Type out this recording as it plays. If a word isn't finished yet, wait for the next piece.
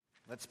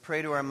Let's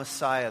pray to our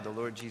Messiah, the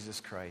Lord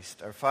Jesus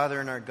Christ. Our Father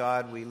and our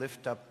God, we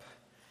lift up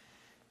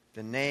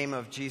the name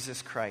of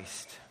Jesus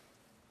Christ.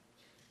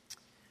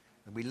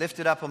 We lift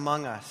it up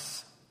among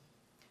us,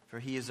 for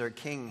he is our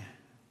King,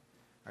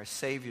 our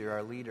Savior,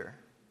 our leader,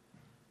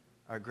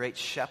 our great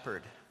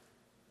shepherd,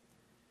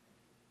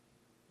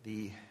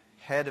 the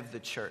head of the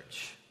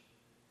church.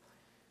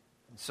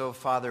 And so,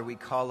 Father, we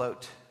call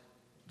out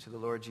to the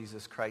Lord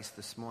Jesus Christ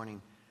this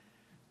morning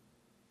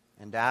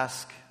and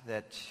ask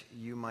that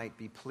you might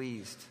be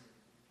pleased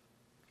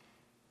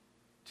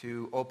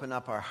to open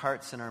up our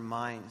hearts and our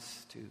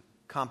minds to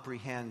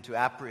comprehend, to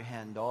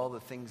apprehend all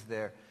the things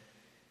there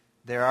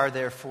are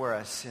there for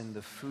us in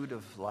the food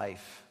of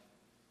life.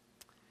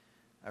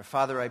 Our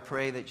Father, I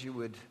pray that you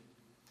would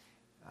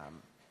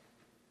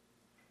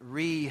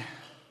reconfigure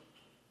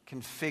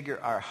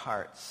our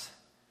hearts.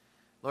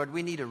 Lord,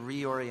 we need a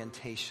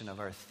reorientation of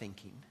our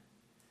thinking.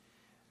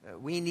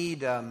 We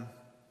need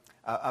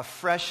a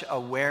fresh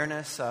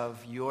awareness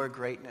of your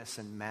greatness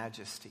and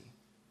majesty.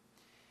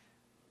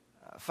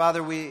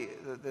 Father,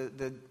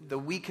 the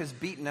week has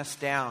beaten us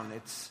down.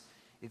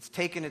 It's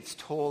taken its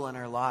toll on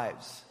our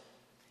lives.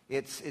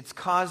 It's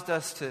caused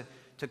us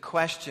to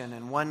question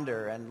and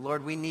wonder. And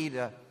Lord, we need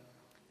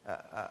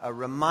a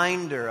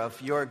reminder of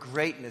your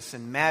greatness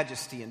and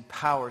majesty and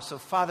power. So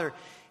Father,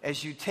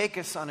 as you take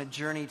us on a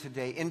journey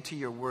today into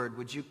your word,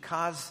 would you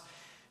cause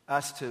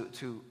us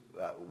to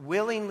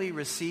willingly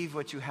receive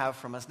what you have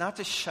from us, not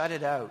to shut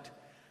it out,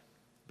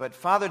 but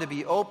Father, to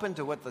be open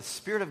to what the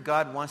Spirit of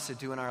God wants to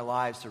do in our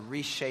lives, to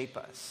reshape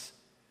us.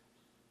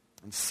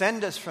 And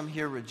send us from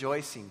here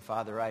rejoicing,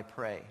 Father, I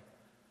pray,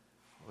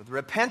 with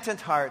repentant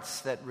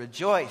hearts that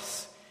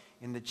rejoice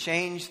in the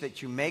change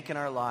that you make in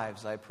our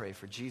lives, I pray,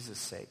 for Jesus'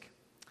 sake.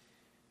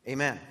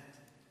 Amen.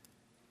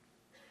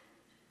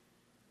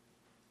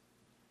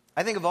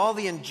 I think of all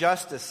the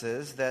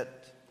injustices that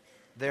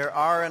there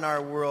are in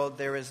our world,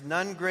 there is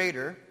none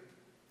greater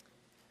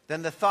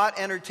than the thought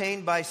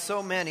entertained by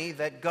so many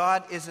that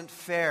God isn't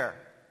fair.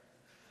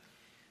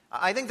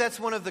 I think that's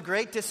one of the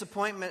great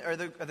disappointment, or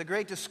the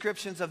great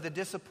descriptions of the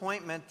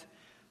disappointment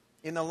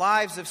in the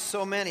lives of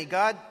so many.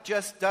 God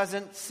just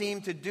doesn't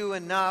seem to do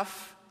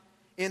enough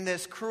in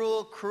this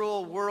cruel,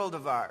 cruel world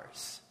of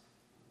ours.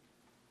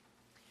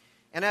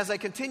 And as I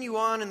continue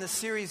on in the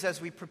series, as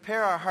we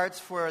prepare our hearts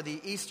for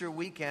the Easter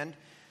weekend,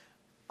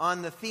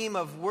 on the theme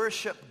of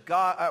worship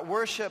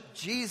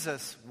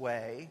Jesus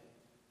way,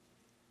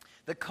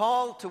 the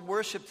call to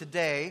worship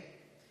today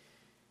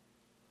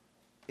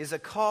is a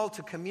call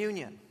to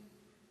communion.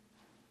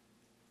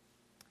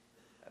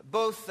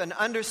 Both an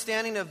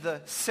understanding of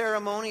the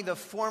ceremony, the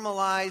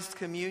formalized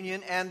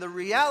communion, and the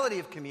reality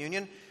of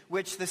communion,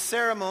 which the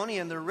ceremony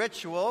and the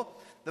ritual,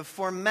 the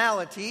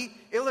formality,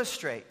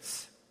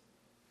 illustrates.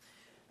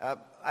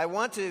 I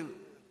want to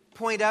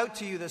point out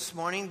to you this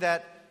morning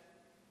that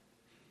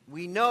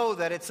we know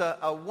that it's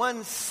a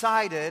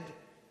one-sided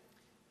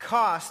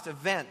cost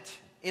event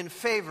in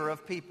favor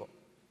of people.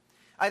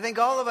 I think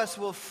all of us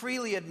will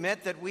freely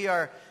admit that we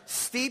are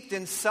steeped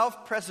in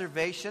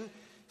self-preservation,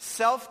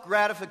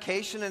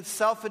 self-gratification, and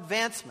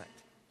self-advancement.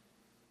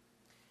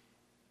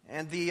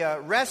 And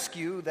the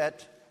rescue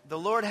that the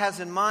Lord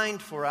has in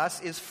mind for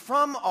us is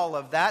from all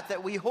of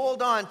that we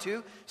hold on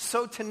to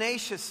so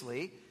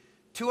tenaciously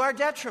to our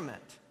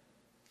detriment.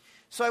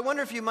 So I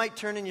wonder if you might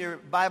turn in your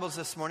Bibles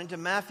this morning to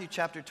Matthew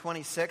chapter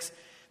 26.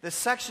 The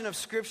section of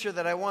Scripture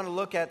that I want to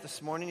look at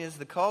this morning is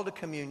the call to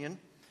communion,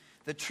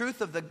 the truth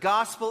of the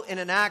gospel in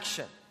an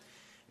action.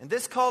 And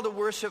this call to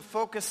worship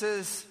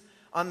focuses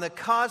on the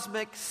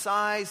cosmic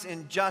size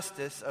and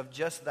justice of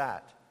just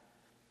that.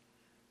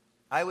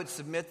 I would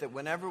submit that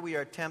whenever we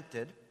are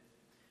tempted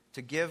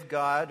to give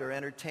God or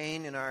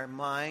entertain in our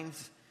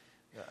minds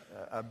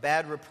a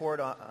bad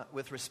report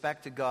with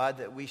respect to God,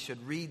 that we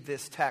should read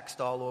this text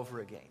all over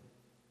again.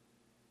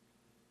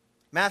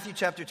 Matthew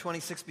chapter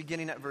 26,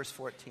 beginning at verse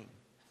 14.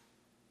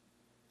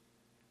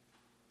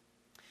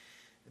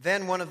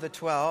 Then one of the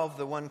 12,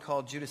 the one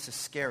called Judas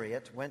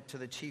Iscariot, went to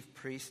the chief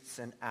priests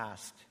and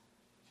asked,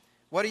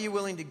 "What are you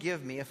willing to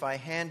give me if I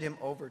hand him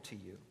over to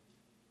you?"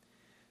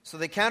 So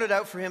they counted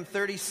out for him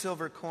 30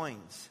 silver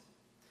coins.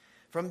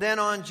 From then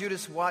on,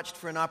 Judas watched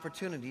for an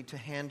opportunity to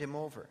hand him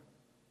over.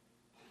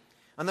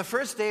 On the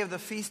first day of the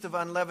Feast of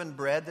Unleavened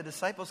Bread, the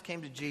disciples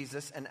came to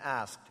Jesus and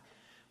asked,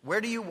 "Where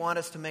do you want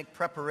us to make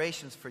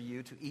preparations for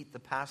you to eat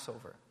the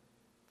Passover?"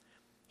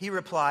 He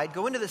replied,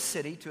 "Go into the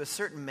city to a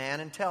certain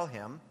man and tell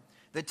him,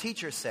 'The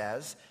teacher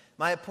says,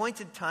 my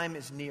appointed time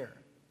is near.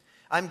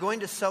 I'm going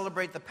to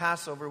celebrate the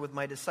Passover with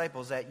my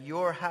disciples at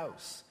your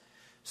house.'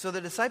 So the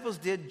disciples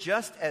did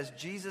just as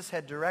Jesus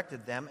had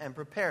directed them and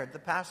prepared the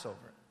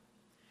Passover.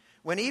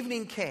 When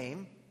evening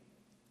came,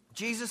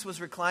 Jesus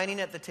was reclining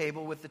at the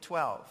table with the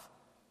 12.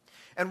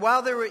 And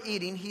while they were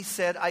eating, he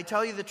said, 'I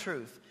tell you the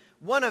truth,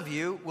 one of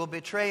you will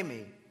betray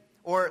me,'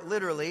 or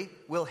literally,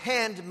 'will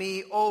hand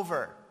me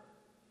over.'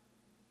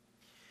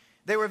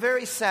 They were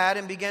very sad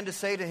and began to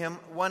say to him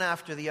one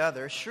after the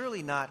other,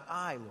 'Surely not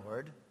I,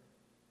 Lord.'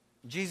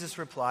 Jesus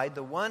replied,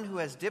 'The one who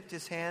has dipped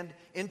his hand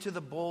into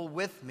the bowl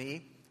with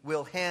me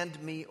will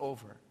hand me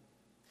over.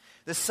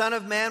 The Son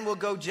of Man will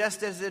go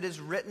just as it is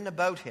written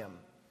about him.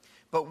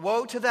 But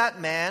woe to that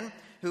man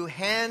who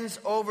hands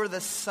over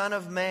the Son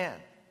of Man.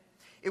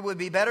 It would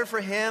be better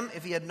for him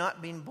if he had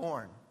not been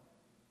born."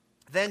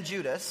 Then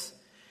Judas,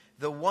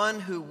 the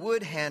one who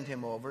would hand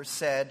him over,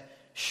 said,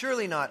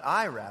 "Surely not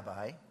I,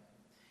 Rabbi."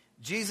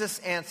 Jesus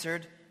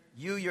answered,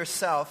 "You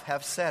yourself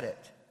have said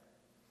it."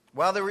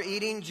 While they were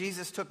eating,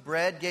 Jesus took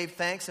bread, gave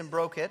thanks, and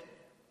broke it,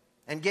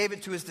 and gave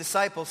it to his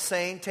disciples,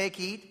 saying, "Take,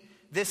 eat,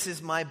 this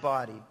is my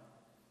body."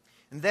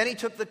 And then he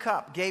took the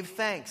cup, gave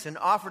thanks, and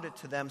offered it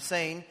to them,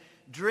 saying,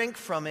 "Drink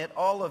from it,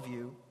 all of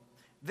you.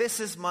 This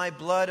is my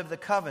blood of the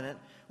covenant,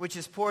 which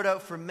is poured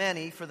out for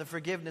many for the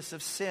forgiveness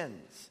of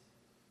sins.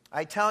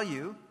 I tell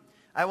you,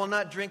 I will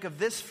not drink of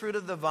this fruit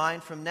of the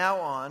vine from now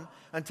on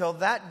until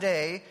that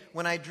day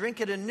when I drink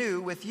it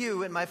anew with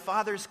you in my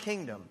Father's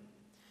kingdom."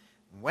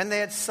 When they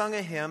had sung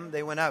a hymn,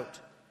 they went out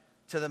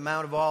to the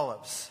Mount of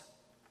Olives.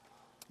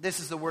 This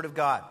is the word of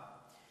God.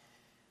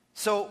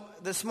 So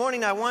this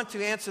morning I want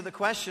to answer the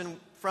question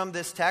from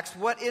this text: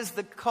 what is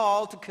the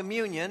call to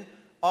communion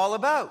all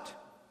about?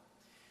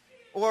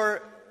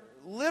 Or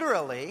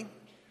literally,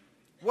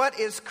 what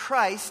is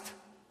Christ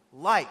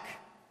like?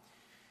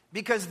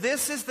 Because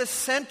this is the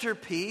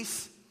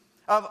centerpiece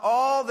of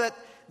all that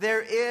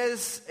there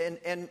is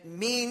and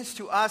means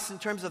to us in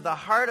terms of the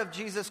heart of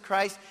Jesus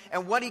Christ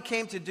and what he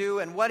came to do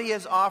and what he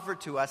has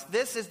offered to us.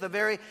 This is the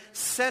very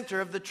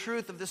center of the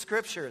truth of the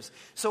Scriptures.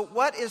 So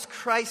what is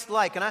Christ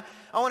like? And I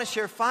want to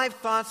share 5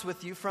 thoughts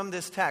with you from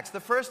this text.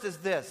 The first is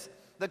this: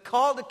 the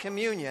call to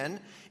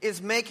communion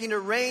is making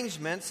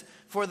arrangements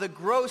for the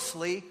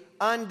grossly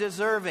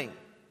undeserving.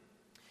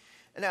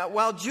 Now,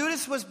 while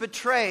Judas was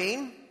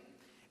betraying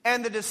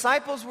and the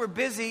disciples were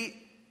busy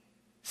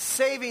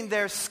saving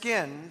their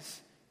skins,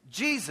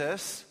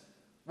 Jesus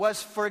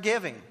was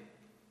forgiving.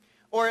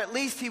 Or at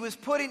least he was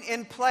putting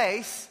in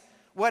place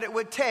what it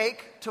would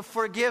take to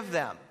forgive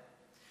them.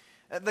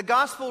 The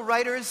gospel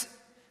writers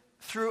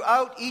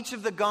throughout each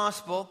of the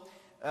gospel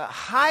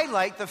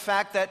highlight the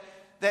fact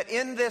that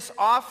in this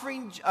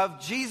offering of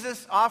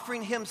Jesus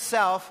offering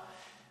himself,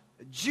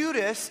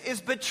 Judas is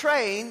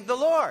betraying the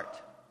Lord.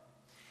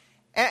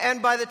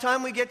 And by the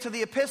time we get to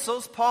the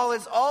epistles, Paul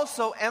is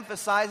also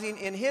emphasizing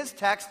in his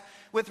text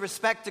with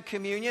respect to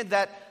communion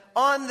that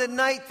on the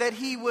night that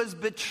he was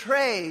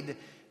betrayed,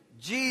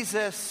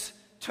 Jesus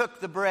took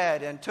the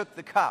bread and took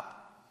the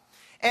cup.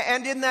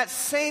 And in that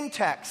same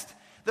text,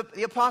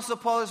 the Apostle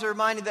Paul is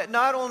reminding that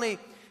not only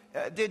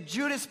did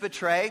Judas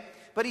betray,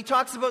 but he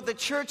talks about the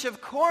church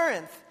of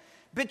Corinth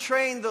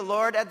betraying the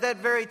Lord at that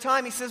very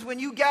time. He says, when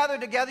you gather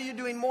together, you're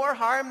doing more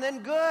harm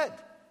than good.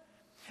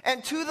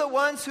 And to the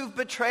ones who've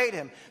betrayed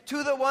him,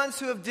 to the ones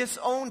who have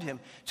disowned him,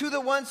 to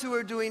the ones who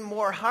are doing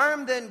more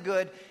harm than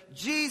good,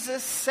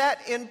 Jesus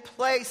set in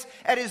place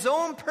at his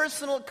own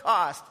personal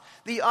cost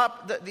the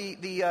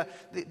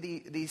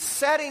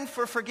setting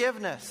for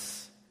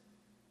forgiveness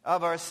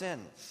of our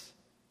sins.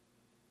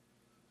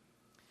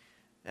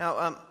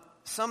 Now,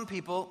 some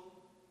people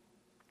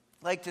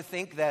like to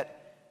think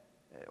that,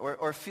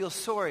 or feel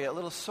sorry, a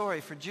little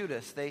sorry for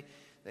Judas. They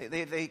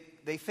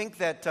think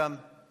that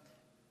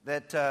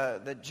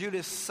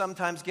Judas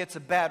sometimes gets a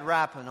bad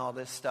rap in all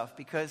this stuff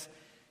because,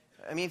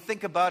 I mean,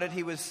 think about it.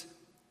 He was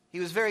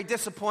very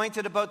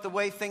disappointed about the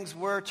way things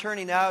were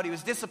turning out. He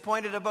was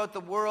disappointed about the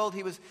world.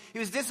 He was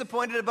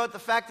disappointed about the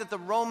fact that the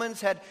Romans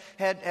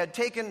had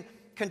taken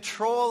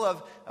control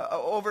of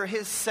over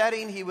his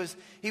setting. He was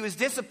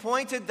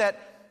disappointed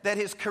that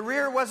his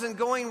career wasn't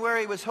going where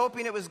he was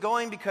hoping it was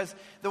going because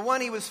the one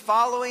he was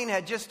following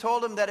had just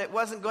told him that it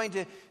wasn't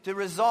going to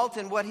result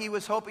in what he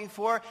was hoping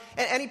for.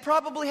 And he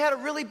probably had a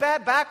really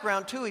bad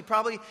background too. He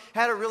probably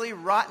had a really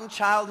rotten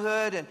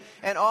childhood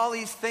and all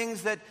these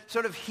things that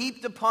sort of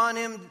heaped upon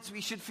him.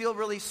 We should feel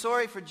really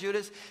sorry for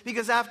Judas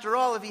because after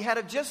all, if he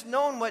had just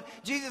known what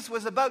Jesus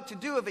was about to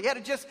do, if he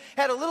had just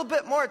had a little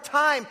bit more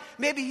time,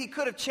 maybe he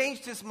could have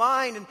changed his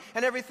mind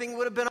and everything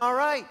would have been all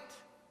right.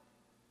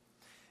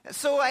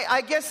 So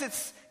I guess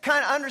it's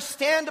kind of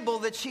understandable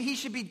that he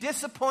should be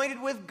disappointed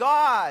with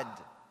God.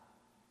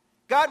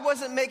 God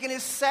wasn't making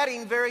his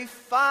setting very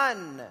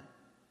fun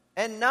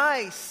and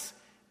nice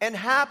and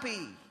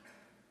happy.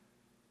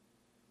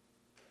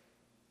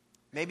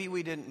 Maybe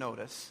we didn't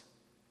notice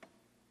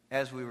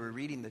as we were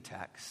reading the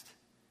text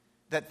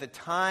that the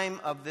time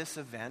of this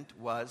event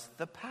was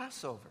the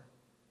Passover.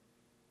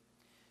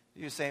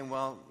 You're saying,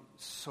 well,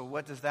 so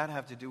what does that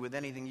have to do with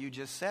anything you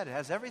just said? It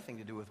has everything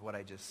to do with what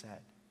I just said.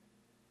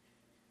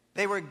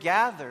 They were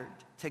gathered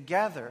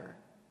together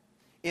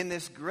in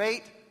this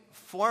great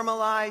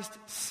formalized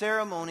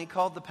ceremony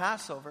called the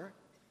Passover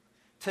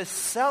to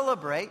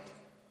celebrate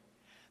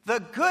the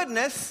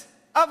goodness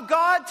of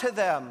God to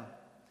them.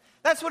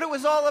 That's what it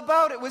was all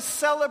about. It was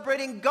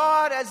celebrating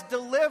God as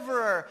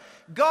deliverer,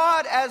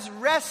 God as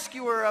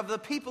rescuer of the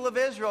people of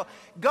Israel,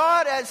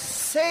 God as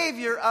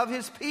savior of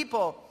his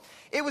people.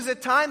 It was a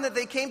time that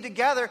they came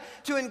together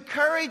to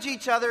encourage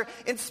each other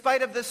in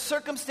spite of the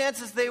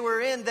circumstances they were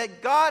in,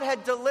 that God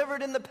had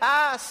delivered in the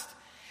past.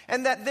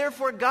 and that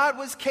therefore God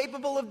was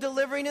capable of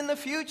delivering in the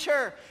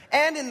future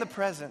and in the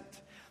present.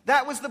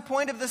 That was the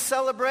point of the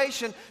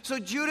celebration. So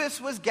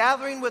Judas was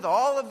gathering with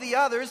all of the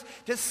others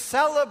to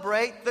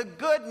celebrate the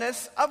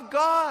goodness of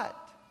God.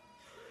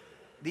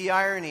 The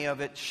irony of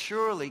it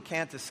surely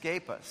can't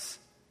escape us.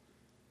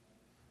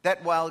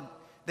 That while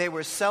they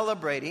were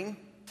celebrating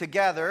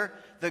together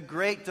the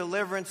great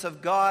deliverance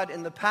of God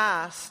in the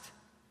past,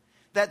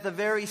 that the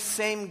very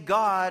same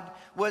God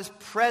was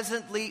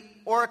presently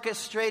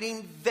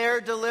orchestrating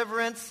their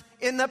deliverance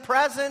in the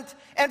present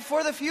and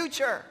for the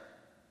future.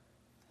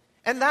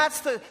 And that's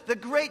the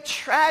great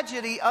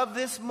tragedy of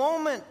this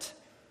moment.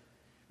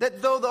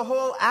 That though the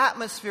whole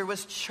atmosphere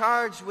was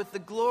charged with the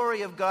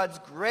glory of God's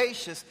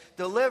gracious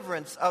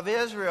deliverance of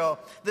Israel,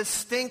 the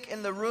stink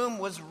in the room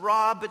was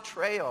raw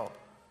betrayal.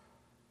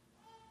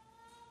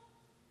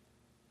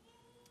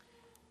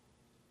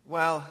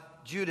 While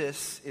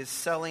Judas is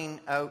selling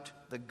out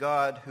the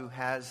God who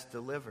has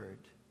delivered,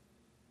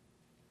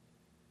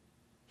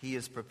 he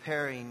is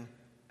preparing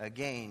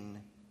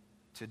again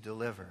to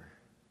deliver.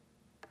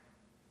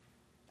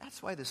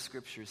 That's why the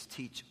Scriptures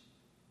teach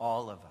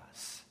all of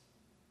us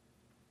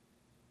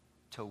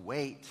to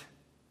wait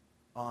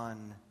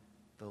on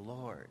the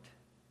Lord.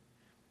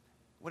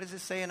 What does it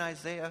say in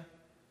Isaiah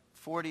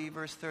 40,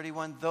 verse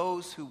 31?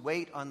 Those who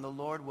wait on the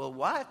Lord will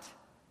what?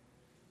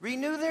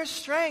 Renew their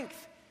strength.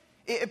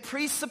 It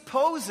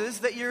presupposes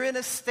that you're in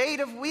a state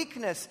of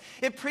weakness.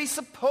 It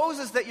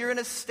presupposes that you're in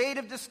a state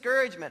of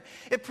discouragement.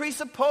 It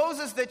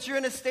presupposes that you're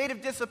in a state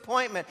of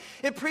disappointment.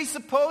 It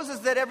presupposes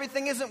that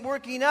everything isn't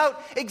working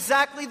out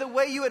exactly the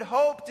way you had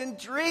hoped and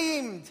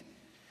dreamed.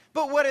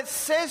 But what it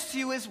says to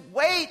you is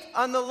wait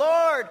on the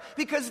Lord,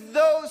 because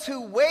those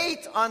who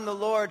wait on the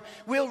Lord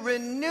will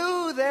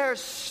renew their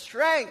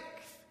strength.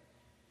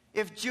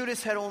 If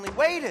Judas had only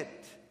waited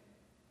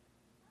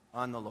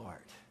on the Lord,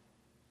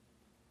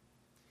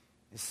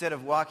 instead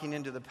of walking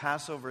into the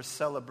Passover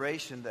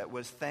celebration that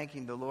was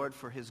thanking the Lord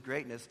for his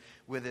greatness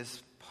with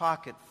his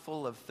pocket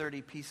full of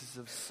 30 pieces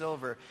of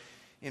silver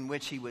in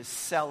which he was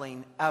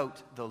selling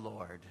out the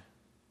Lord.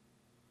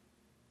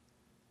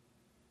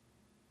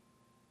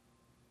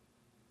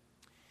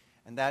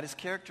 And that is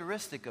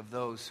characteristic of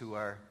those who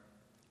are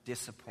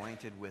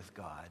disappointed with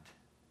God.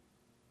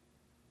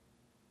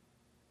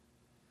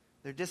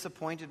 They're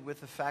disappointed with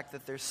the fact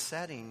that their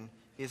setting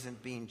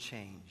isn't being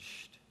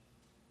changed.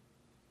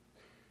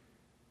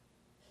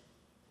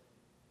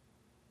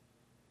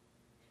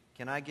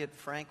 Can I get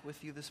frank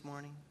with you this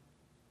morning?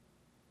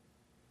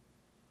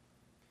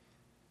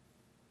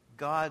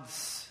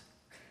 God's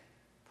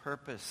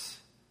purpose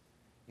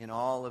in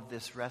all of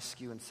this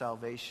rescue and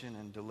salvation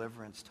and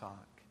deliverance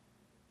talk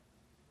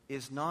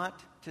is not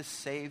to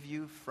save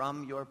you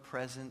from your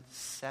present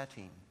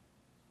setting.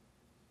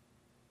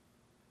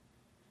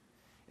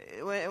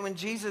 When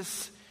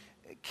Jesus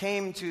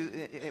came to,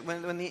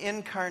 when the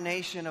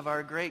incarnation of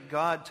our great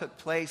God took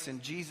place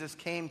and Jesus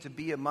came to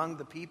be among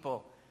the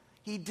people,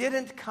 he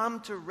didn't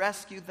come to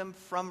rescue them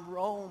from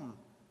Rome.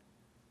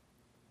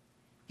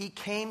 He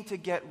came to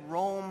get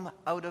Rome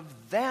out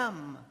of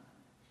them.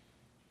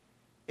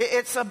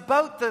 It's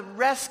about the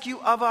rescue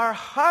of our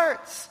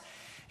hearts.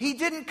 He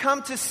didn't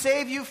come to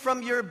save you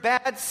from your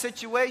bad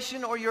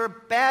situation or your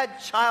bad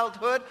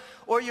childhood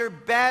or your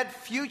bad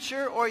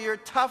future or your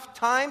tough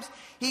times.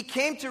 He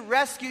came to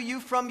rescue you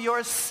from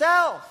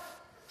yourself.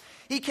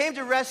 He came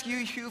to rescue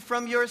you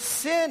from your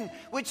sin,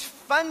 which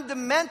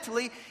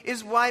fundamentally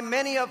is why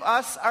many of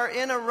us are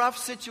in a rough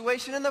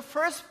situation in the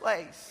first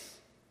place.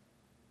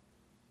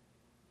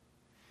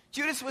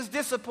 Judas was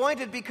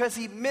disappointed because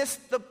he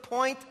missed the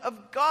point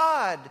of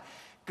God.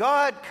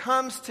 God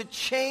comes to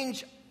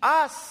change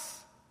us.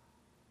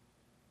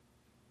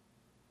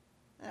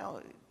 Now,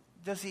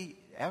 does he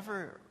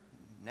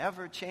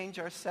never change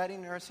our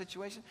setting or our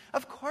situation?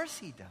 Of course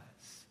he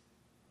does.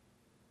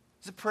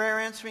 He's a prayer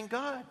answering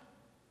God.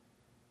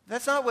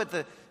 That's not what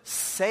the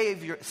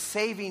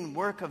saving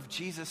work of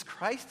Jesus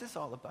Christ is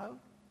all about.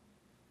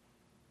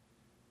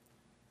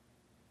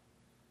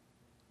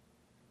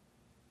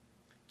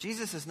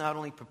 Jesus is not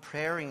only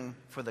preparing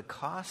for the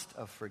cost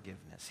of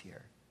forgiveness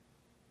here,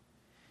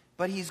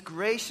 but he's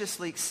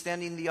graciously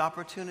extending the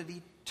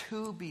opportunity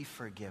to be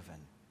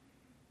forgiven,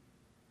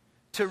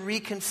 to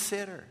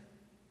reconsider,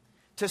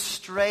 to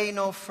stray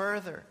no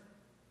further.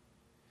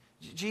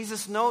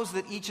 Jesus knows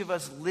that each of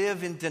us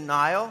live in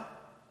denial.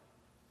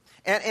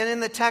 And in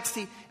the text,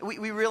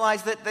 we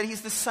realize that he's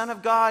the Son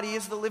of God. He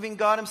is the living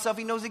God himself.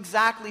 He knows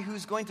exactly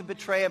who's going to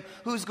betray him,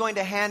 who's going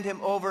to hand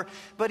him over.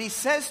 But he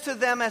says to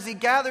them as he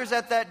gathers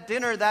at that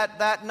dinner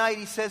that night,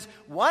 he says,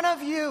 one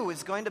of you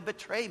is going to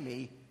betray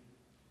me.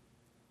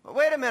 But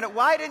wait a minute,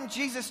 why didn't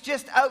Jesus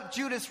just out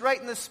Judas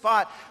right in the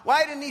spot?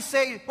 Why didn't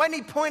he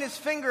point his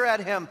finger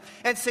at him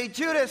and say,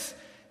 Judas,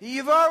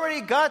 you've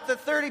already got the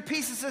 30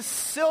 pieces of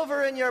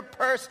silver in your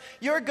purse.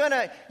 You're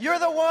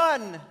the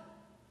one.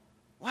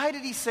 Why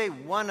did he say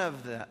one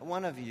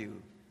of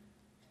you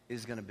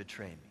is going to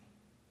betray me?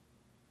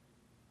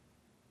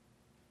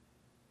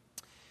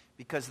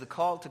 Because the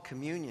call to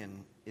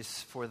communion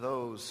is for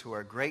those who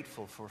are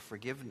grateful for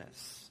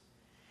forgiveness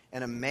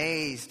and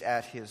amazed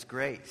at his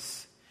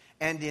grace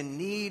and in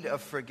need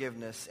of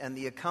forgiveness and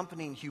the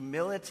accompanying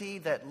humility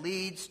that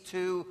leads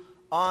to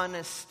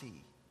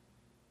honesty.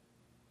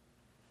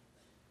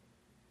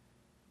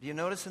 Do you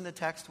notice in the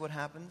text what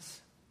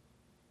happens?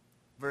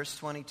 Verse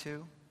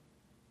 22.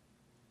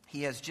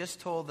 He has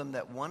just told them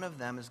that one of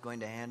them is going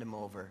to hand him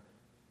over.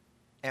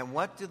 And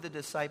what do the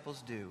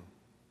disciples do?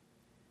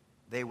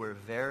 They were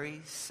very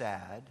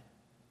sad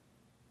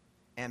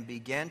and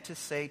began to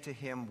say to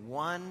him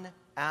one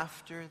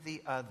after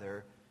the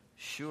other,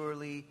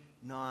 "Surely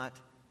not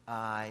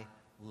I,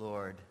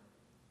 Lord."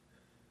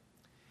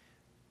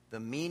 The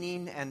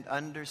meaning and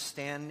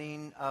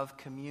understanding of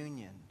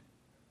communion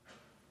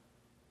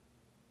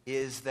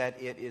is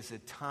that it is a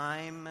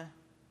time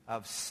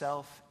of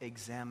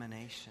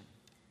self-examination.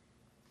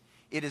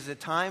 It is a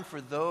time for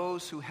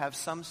those who have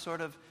some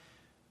sort of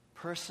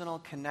personal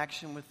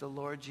connection with the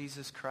Lord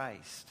Jesus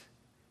Christ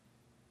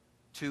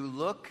to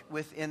look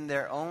within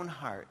their own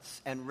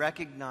hearts and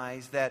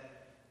recognize that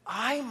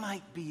I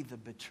might be the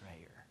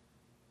betrayer.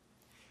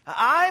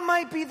 I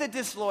might be the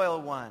disloyal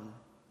one.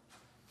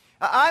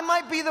 I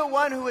might be the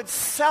one who would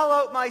sell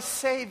out my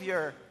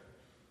Savior.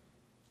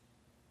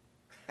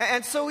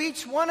 And so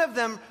each one of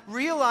them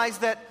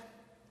realized that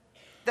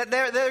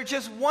they're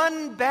just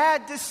one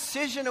bad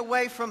decision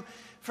away from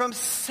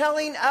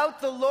selling out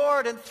the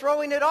Lord and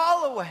throwing it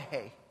all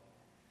away.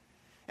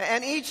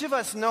 And each of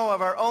us know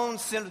of our own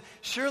sin.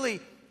 Surely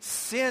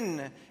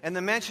sin and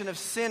the mention of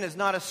sin is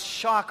not a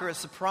shock or a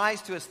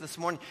surprise to us this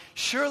morning.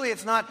 Surely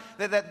it's not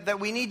that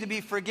we need to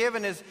be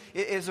forgiven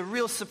is a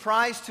real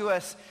surprise to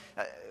us.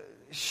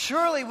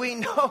 Surely we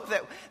know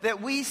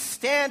that we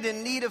stand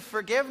in need of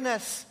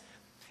forgiveness.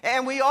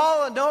 And we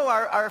all know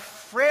our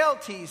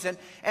frailties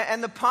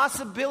and the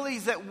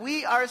possibilities that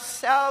we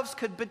ourselves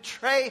could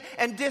betray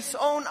and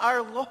disown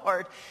our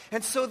Lord.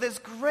 And so this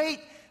great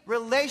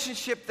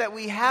relationship that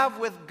we have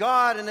with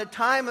God in a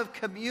time of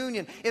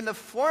communion, in the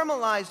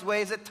formalized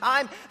way, is a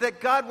time that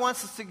God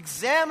wants us to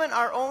examine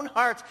our own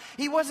hearts.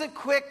 He wasn't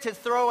quick to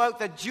throw out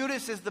that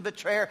Judas is the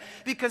betrayer,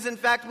 because in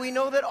fact we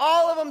know that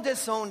all of them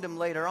disowned him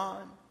later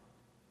on.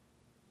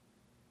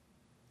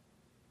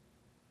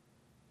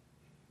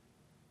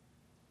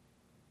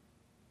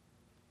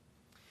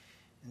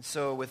 And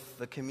so with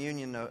the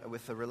communion,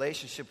 with the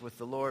relationship with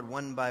the Lord,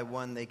 one by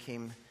one they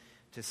came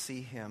to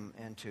see him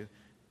and to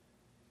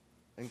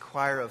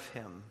inquire of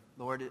him.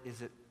 Lord,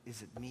 is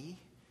it me?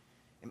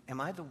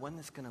 Am I the one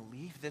that's going to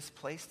leave this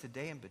place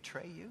today and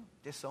betray you,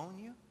 disown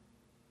you?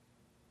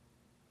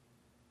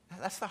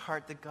 That's the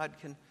heart that God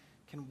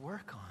can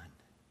work on.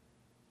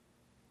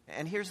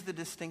 And here's the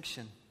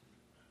distinction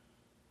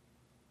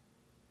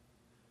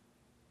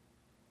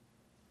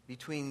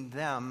between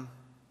them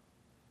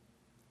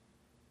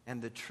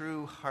and the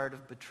true heart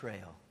of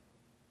betrayal.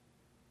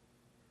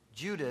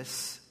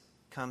 Judas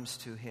comes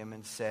to him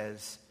and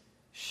says,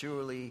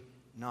 "Surely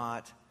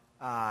not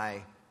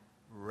I,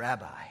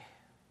 Rabbi."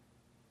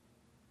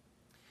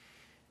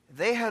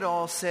 They had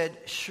all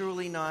said,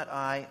 "Surely not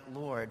I,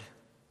 Lord."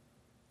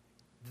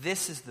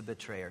 This is the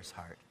betrayer's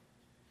heart.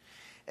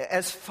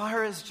 As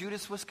far as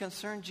Judas was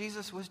concerned,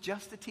 Jesus was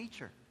just a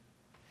teacher.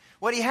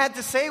 What he had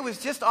to say was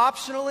just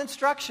optional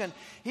instruction.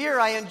 Here,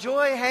 I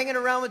enjoy hanging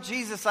around with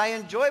Jesus. I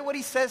enjoy what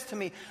he says to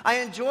me. I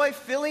enjoy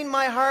filling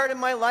my heart and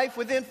my life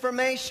with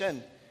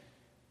information.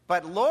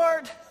 But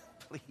Lord,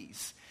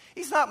 please,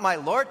 he's not my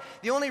Lord.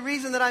 The only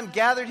reason that I'm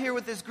gathered here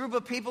with this group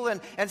of people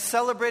and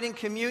celebrating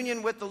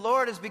communion with the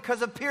Lord is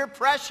because of peer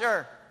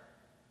pressure.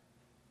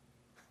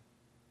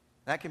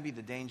 That can be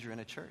the danger in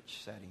a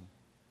church setting.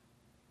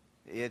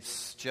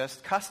 It's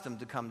just custom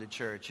to come to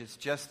church. It's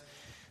just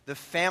the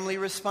family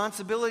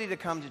responsibility to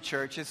come to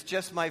church. It's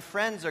just my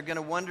friends are going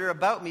to wonder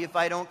about me if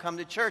I don't come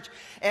to church.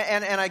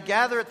 And I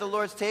gather at the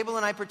Lord's table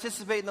and I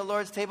participate in the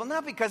Lord's table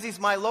not because he's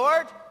my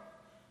Lord.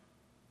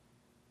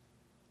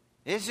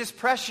 It's just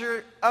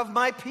pressure of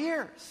my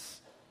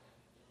peers.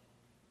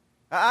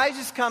 I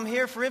just come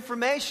here for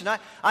information.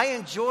 I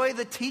enjoy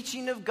the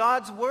teaching of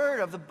God's Word,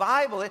 of the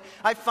Bible.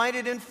 I find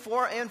it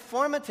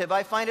informative.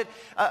 I find it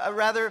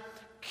rather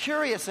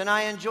curious, and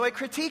I enjoy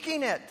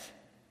critiquing it.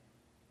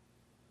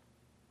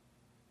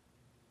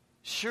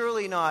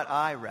 Surely not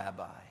I,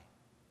 Rabbi.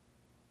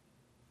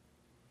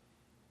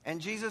 And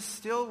Jesus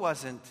still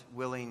wasn't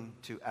willing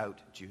to out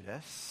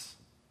Judas.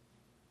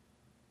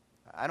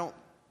 I don't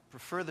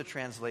prefer the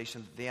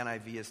translation that the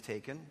NIV has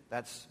taken.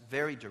 That's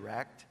very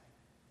direct.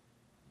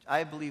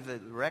 I believe the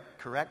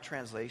correct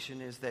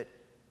translation is that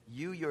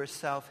you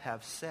yourself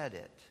have said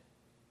it.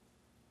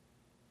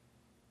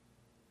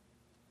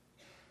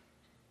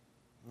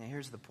 Now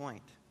here's the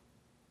point.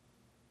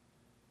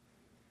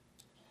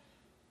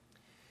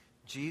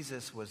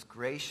 Jesus was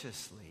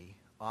graciously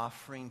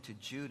offering to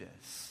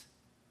Judas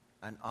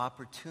an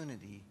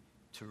opportunity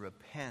to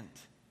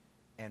repent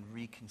and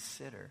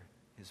reconsider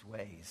his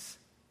ways.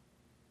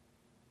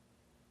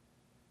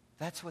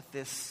 That's what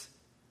this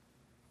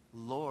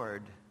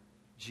Lord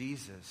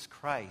Jesus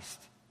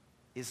Christ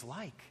is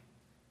like.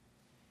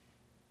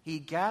 He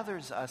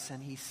gathers us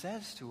and he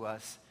says to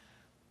us,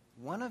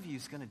 one of you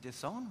is going to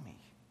disown me.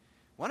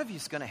 One of you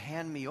is going to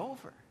hand me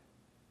over.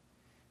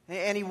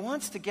 And he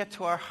wants to get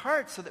to our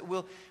hearts so that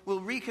we'll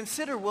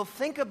reconsider, we'll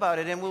think about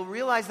it, and we'll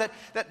realize that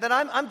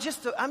I'm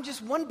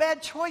just one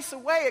bad choice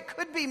away. It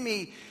could be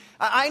me.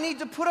 I need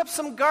to put up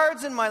some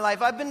guards in my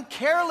life. I've been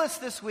careless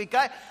this week.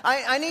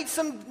 I need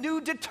some new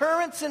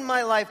deterrents in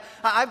my life.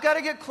 I've got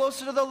to get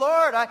closer to the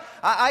Lord.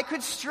 I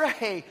could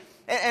stray.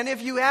 And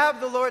if you have,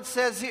 the Lord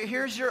says,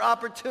 here's your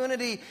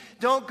opportunity.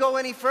 Don't go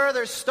any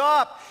further.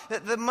 Stop.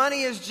 The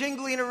money is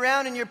jingling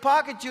around in your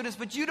pocket, Judas,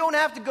 but you don't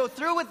have to go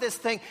through with this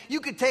thing.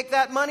 You could take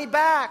that money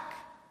back.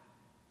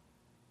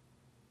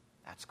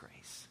 That's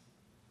grace.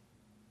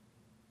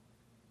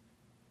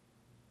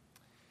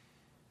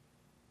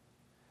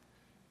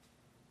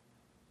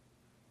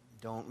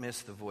 Don't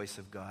miss the voice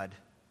of God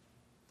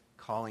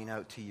calling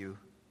out to you,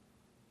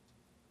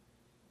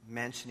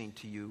 mentioning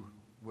to you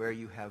where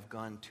you have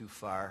gone too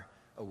far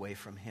away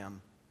from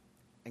him,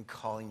 and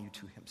calling you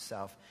to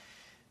himself.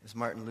 As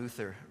Martin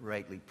Luther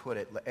rightly put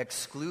it,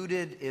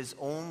 excluded is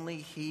only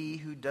he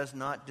who does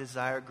not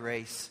desire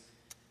grace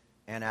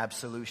and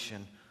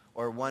absolution,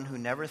 or one who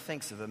never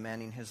thinks of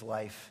amending his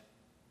life.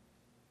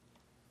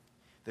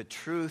 The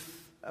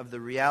truth of the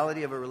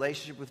reality of a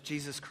relationship with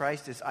Jesus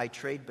Christ is I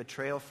trade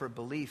betrayal for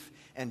belief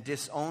and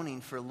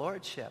disowning for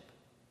lordship.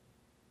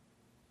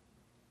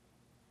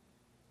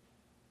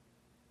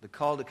 The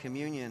call to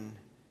communion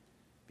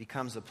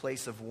becomes a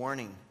place of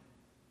warning.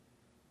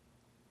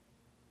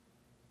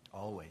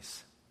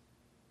 Always.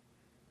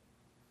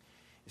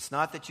 It's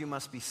not that you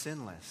must be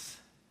sinless,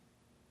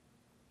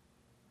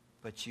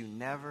 but you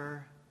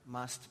never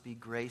must be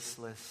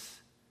graceless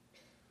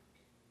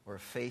or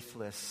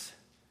faithless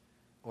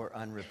or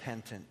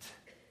unrepentant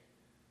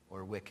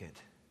or wicked.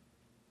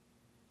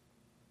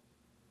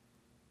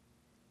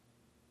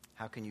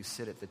 How can you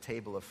sit at the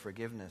table of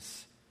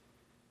forgiveness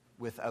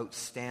with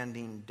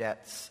outstanding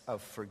debts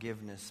of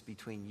forgiveness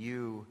between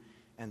you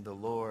and the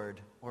Lord,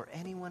 or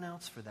anyone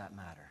else for that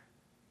matter?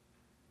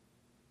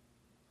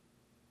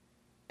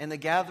 And the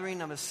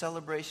gathering of a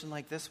celebration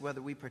like this,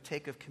 whether we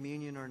partake of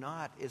communion or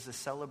not, is a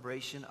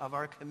celebration of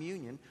our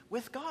communion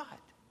with God.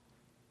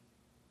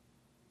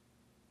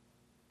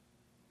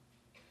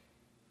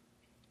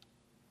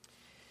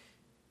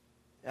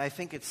 I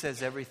think it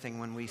says everything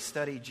when we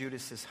study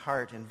Judas's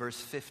heart in verse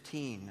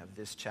 15 of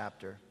this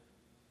chapter,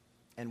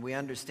 and we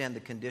understand the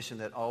condition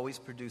that always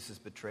produces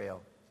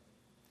betrayal.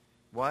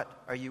 What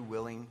are you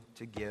willing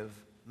to give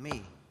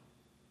me?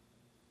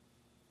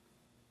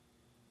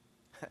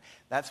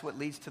 That's what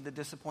leads to the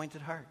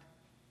disappointed heart.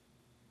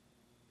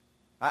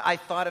 I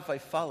thought if I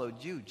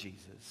followed you,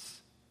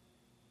 Jesus,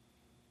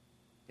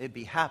 it'd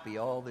be happy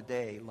all the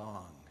day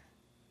long.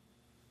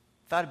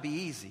 Thought it'd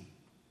be easy.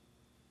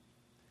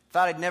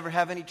 Thought I'd never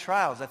have any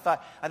trials. I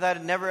thought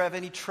I'd never have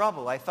any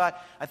trouble. I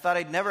thought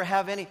I'd never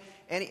have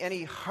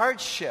any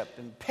hardship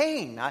and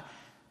pain.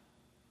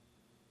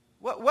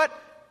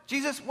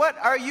 Jesus, what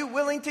are you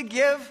willing to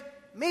give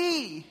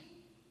me?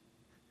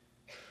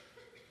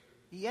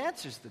 He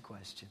answers the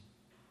question.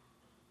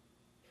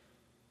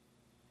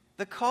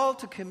 The call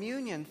to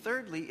communion,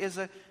 thirdly, is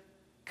a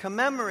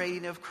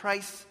commemorating of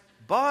Christ's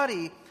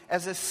body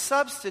as a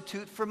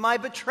substitute for my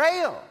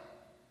betrayal.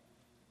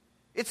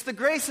 It's the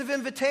grace of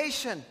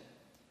invitation.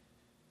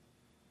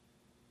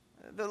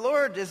 The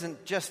Lord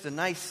isn't just a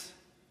nice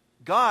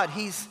God.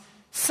 He's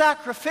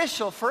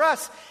sacrificial for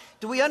us.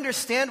 Do we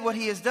understand what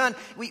he has done?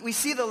 We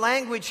see the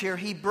language here.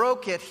 He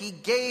broke it. He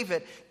gave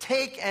it.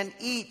 Take and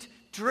eat,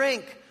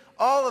 drink,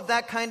 all of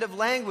that kind of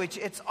language.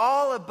 It's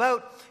all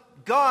about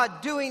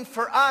God doing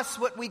for us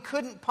what we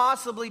couldn't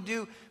possibly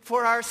do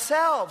for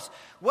ourselves.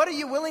 What are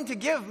you willing to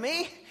give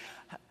me?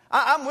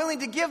 I'm willing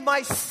to give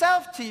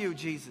myself to you,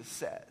 Jesus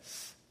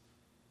says.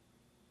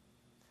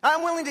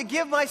 I'm willing to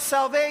give my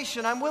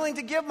salvation. I'm willing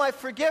to give my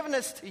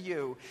forgiveness to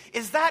you.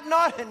 Is that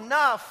not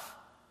enough?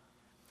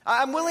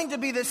 I'm willing to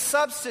be this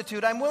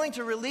substitute. I'm willing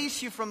to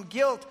release you from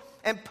guilt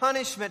and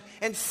punishment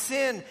and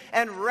sin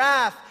and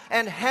wrath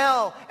and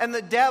hell and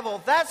the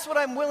devil. That's what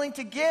I'm willing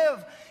to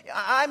give.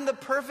 I'm the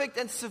perfect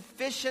and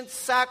sufficient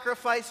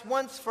sacrifice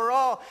once for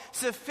all,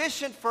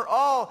 sufficient for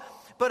all,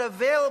 but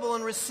available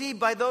and received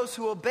by those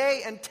who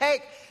obey and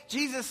take.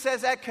 Jesus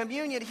says at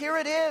communion, here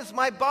it is,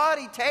 my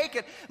body, take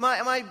it.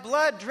 My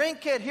blood,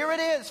 drink it. Here it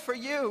is for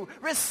you.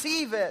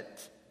 Receive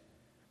it.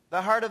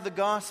 The heart of the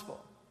gospel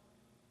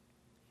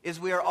is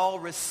we are all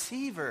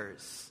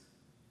receivers.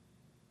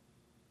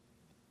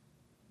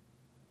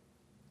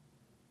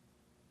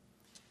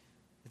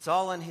 It's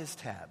all on his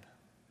tab.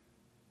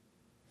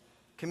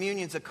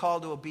 Communion's a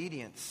call to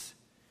obedience,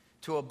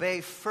 to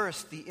obey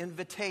first the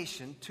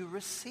invitation to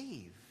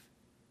receive.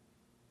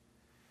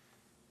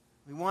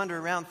 We wander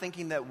around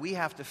thinking that we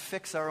have to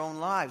fix our own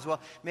lives. Well,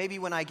 maybe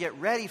when I get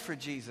ready for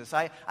Jesus,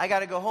 I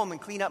got to go home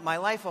and clean up my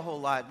life a whole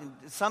lot. And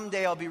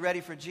someday I'll be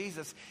ready for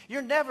Jesus.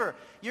 Your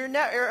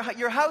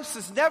house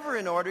is never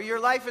in order. Your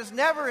life is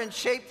never in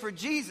shape for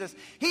Jesus.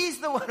 He's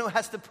the one who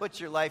has to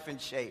put your life in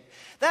shape.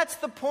 That's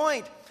the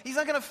point. He's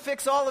not going to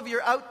fix all of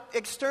your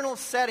external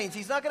settings.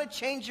 He's not going to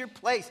change your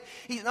place.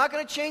 He's not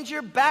going to change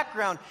your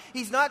background.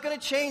 He's not going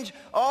to change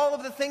all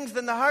of the things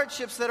and the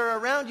hardships that are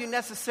around you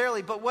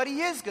necessarily. But what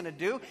he is going to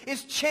do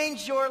is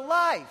change your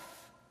life.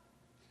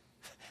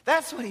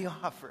 That's what he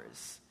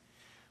offers.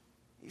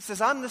 He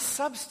says, I'm the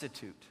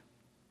substitute.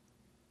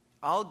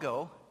 I'll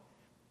go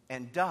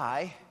and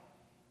die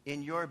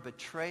in your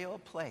betrayal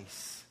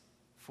place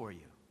for you.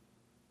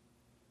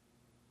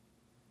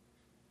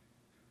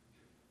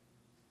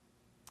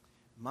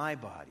 My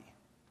body,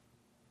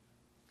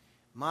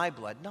 my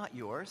blood, not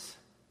yours.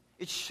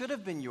 It should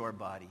have been your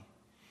body,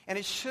 and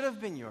it should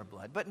have been your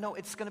blood. But no,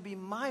 it's going to be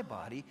my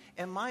body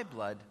and my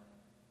blood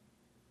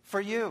for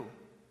you.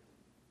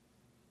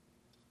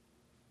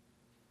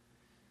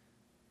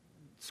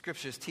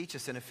 Scriptures teach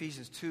us in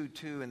Ephesians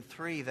 2 and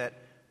 3 that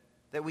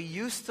we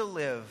used to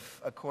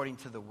live according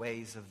to the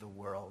ways of the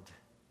world,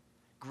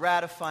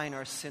 gratifying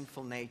our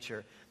sinful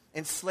nature,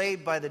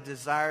 enslaved by the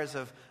desires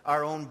of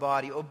our own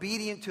body,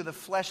 obedient to the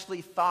fleshly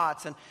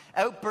thoughts and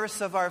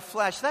outbursts of our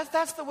flesh.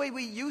 That's the way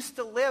we used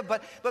to live.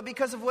 But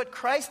because of what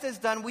Christ has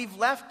done, we've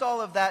left all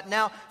of that.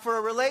 Now, for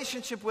a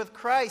relationship with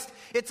Christ,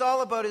 it's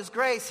all about his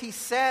grace. He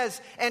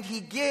says and he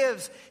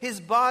gives his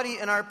body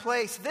in our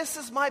place. This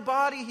is my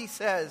body, he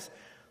says.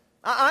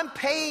 I'm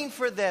paying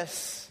for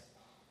this.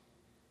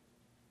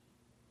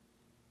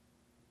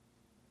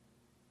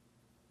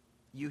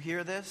 You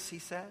hear this, he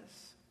says?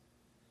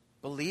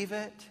 Believe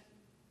it,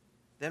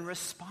 then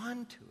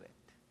respond to it.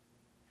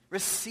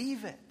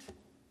 Receive it.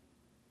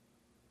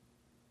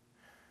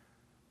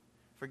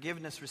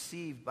 Forgiveness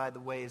received, by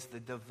the way, is the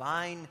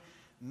divine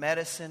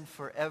medicine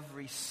for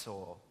every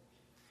soul,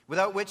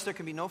 without which there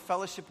can be no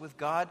fellowship with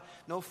God,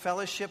 no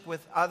fellowship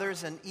with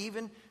others, and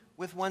even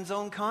with one's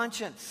own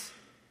conscience.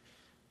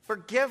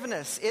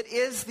 Forgiveness, it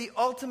is the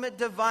ultimate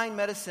divine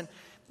medicine.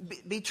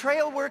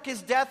 Betrayal work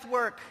is death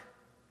work.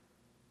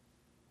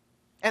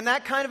 And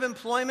that kind of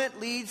employment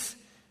leads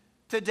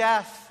to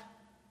death.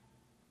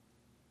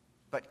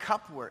 But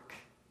cup work,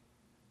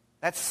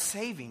 that's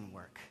saving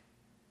work.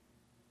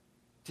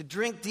 To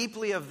drink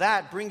deeply of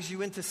that brings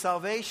you into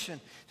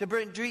salvation. To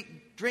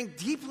drink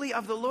deeply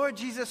of the Lord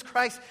Jesus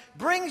Christ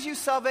brings you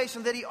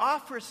salvation that he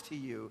offers to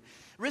you.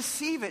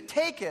 Receive it,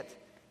 take it.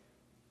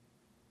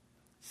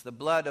 It's the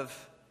blood of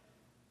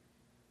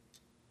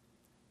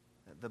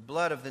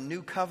the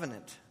new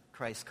covenant,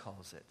 Christ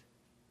calls it.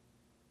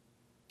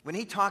 When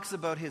he talks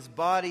about his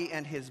body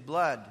and his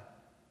blood,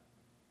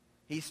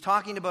 he's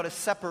talking about a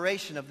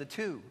separation of the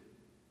two.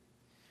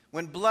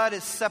 When blood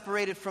is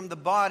separated from the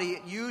body,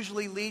 it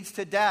usually leads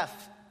to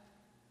death.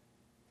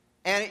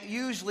 And it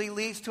usually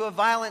leads to a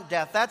violent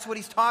death. That's what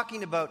he's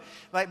talking about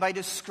by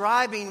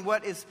describing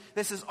what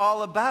this is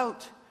all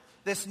about,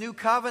 this new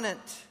covenant.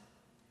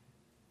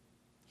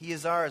 He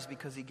is ours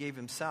because he gave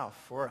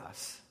himself for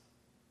us.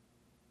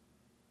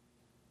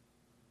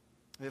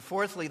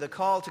 Fourthly, the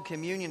call to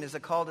communion is a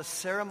call to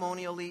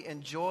ceremonially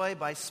enjoy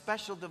by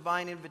special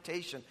divine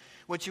invitation,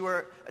 which you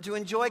are to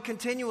enjoy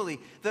continually,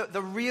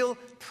 the real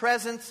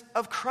presence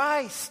of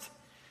Christ.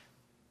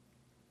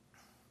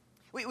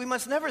 We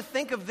must never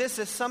think of this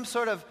as some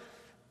sort of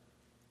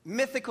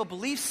mythical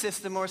belief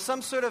system or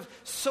some sort of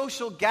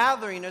social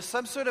gathering or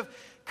some sort of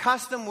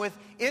custom with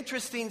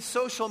interesting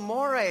social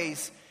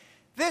mores.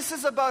 This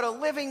is about a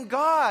living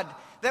God,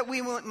 that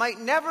we might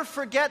never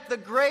forget the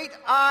great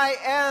I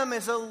Am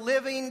is a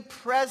living,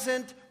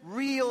 present,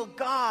 real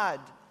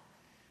God.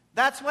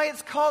 That's why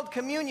it's called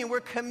communion. We're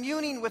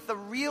communing with the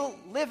real,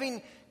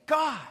 living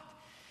God.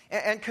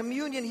 And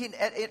communion,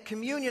 at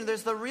communion,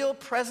 there's the real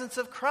presence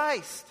of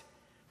Christ.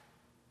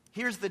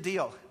 Here's the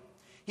deal.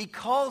 He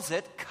calls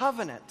it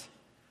covenant.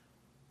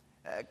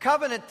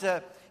 Covenant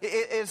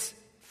is,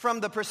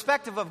 from the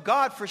perspective of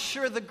God, for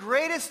sure, the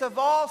greatest of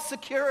all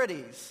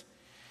securities.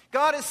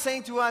 God is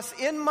saying to us,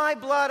 in my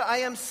blood, I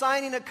am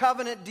signing a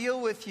covenant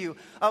deal with you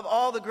of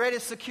all the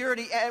greatest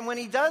security. And when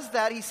he does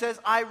that, he says,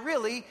 I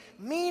really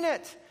mean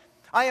it.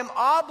 I am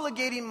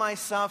obligating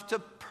myself to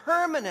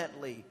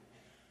permanently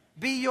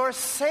be your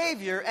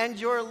Savior and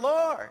your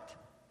Lord.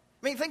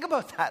 I mean, think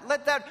about that.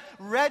 Let that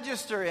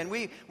register in.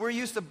 We're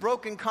used to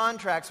broken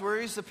contracts.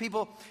 We're used to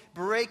people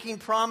breaking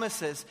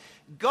promises.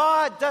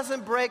 God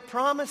doesn't break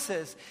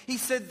promises. He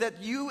said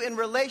that you in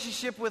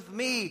relationship with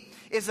me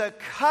is a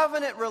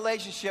covenant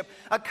relationship,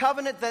 a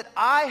covenant that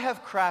I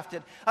have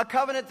crafted, a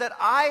covenant that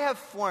I have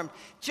formed.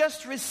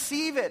 Just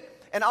receive it,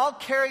 and I'll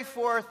carry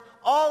forth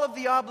all of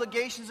the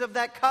obligations of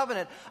that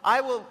covenant.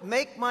 I will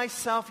make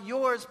myself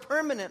yours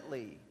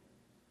permanently,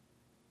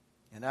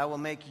 and I will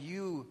make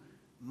you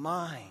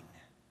mine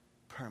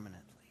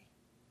permanently.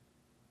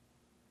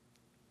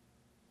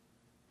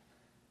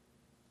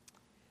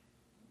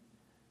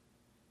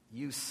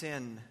 You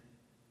sin,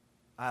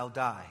 I'll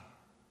die.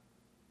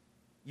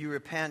 you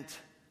repent,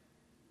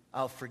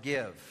 I'll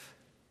forgive.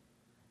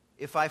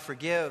 If I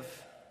forgive,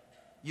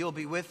 you'll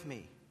be with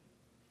me,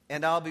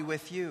 and I'll be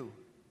with you.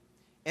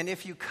 And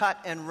if you cut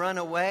and run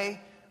away,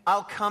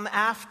 I'll come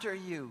after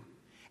you,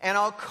 and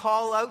I'll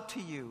call out to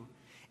you,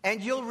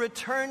 and you'll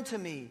return to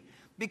me,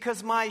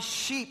 because my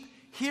sheep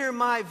hear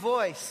my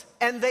voice,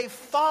 and they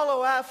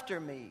follow after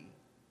me.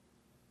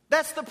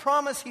 That's the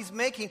promise he's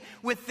making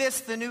with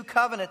this, the new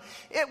covenant.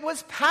 It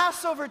was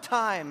Passover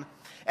time.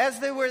 As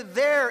they were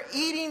there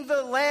eating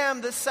the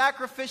lamb, the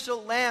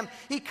sacrificial lamb,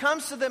 he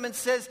comes to them and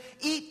says,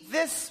 eat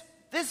this.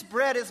 This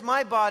bread is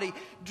my body.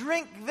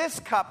 Drink this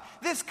cup.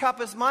 This cup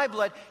is my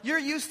blood. You're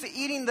used to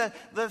eating the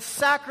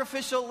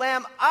sacrificial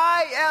lamb.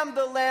 I am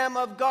the Lamb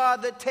of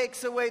God that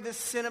takes away the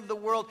sin of the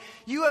world.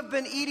 You have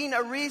been eating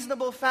a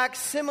reasonable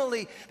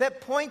facsimile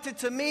that pointed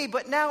to me,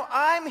 but now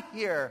I'm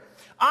here.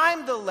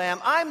 I'm the lamb.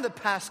 I'm the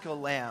Paschal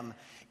lamb.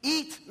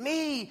 Eat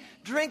me.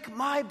 Drink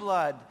my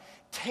blood.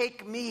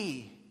 Take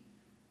me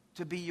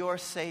to be your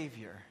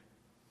Savior.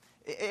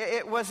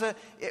 It was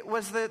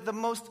the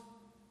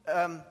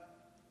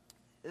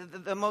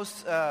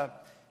most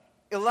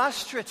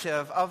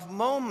illustrative of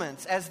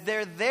moments as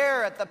they're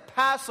there at the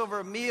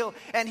Passover meal,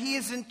 and he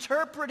is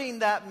interpreting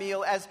that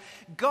meal as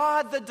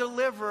God the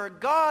deliverer,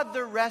 God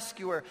the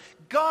rescuer,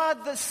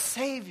 God the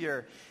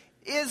Savior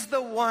is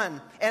the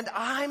one, and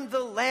I'm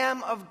the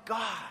Lamb of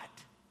God.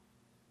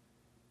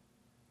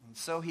 And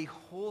so he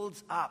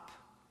holds up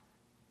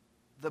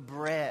the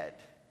bread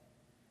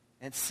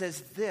and says,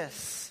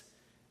 this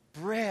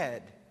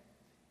bread,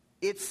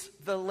 it's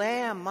the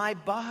lamb, my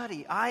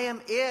body. I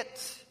am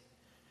it.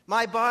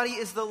 My body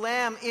is the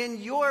lamb.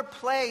 In your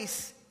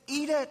place,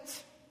 eat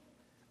it.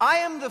 I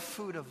am the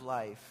food of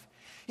life.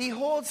 He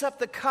holds up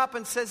the cup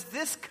and says,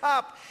 this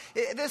cup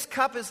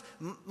is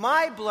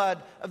my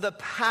blood of the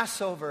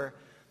Passover.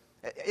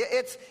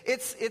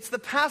 It's the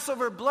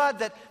Passover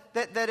blood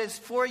that is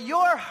for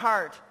your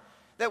heart,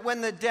 that when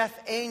the death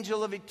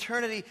angel of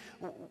eternity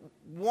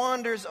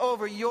wanders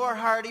over your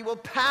heart, he will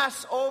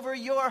pass over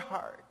your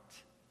heart.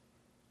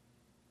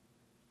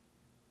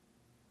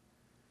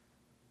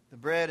 The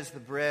bread is the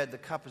bread, the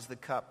cup is the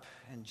cup,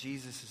 and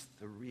Jesus is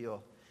the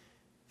real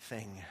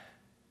thing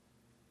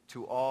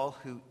to all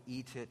who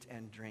eat it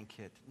and drink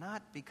it.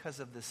 Not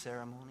because of the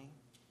ceremony.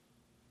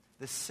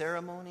 The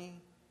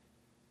ceremony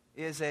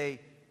is a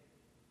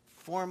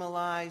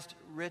formalized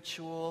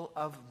ritual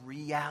of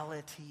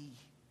reality,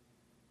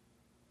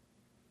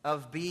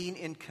 of being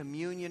in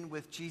communion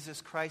with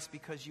Jesus Christ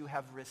because you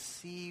have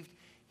received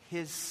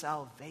his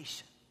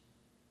salvation.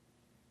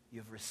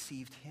 You've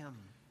received him.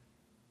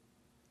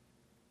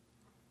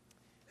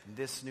 And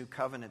this new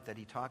covenant that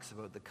he talks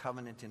about, the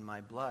covenant in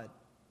my blood,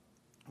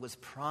 was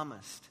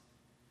promised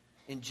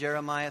in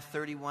Jeremiah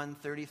 31,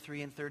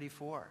 33, and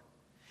 34.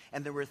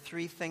 And there were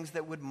three things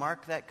that would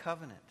mark that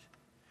covenant.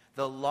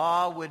 The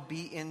law would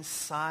be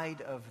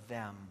inside of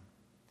them.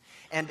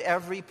 And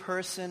every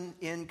person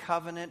in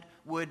covenant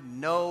would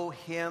know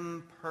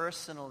him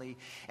personally.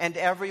 And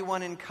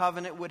everyone in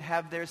covenant would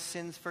have their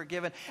sins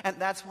forgiven. And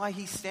that's why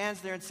he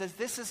stands there and says,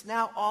 this is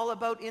now all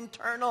about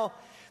internal.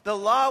 The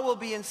law will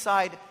be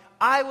inside.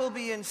 I will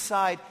be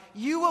inside.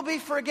 You will be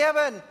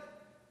forgiven.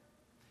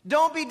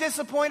 Don't be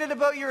disappointed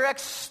about your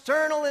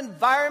external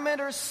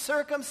environment or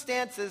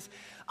circumstances.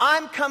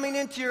 I'm coming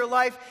into your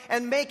life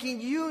and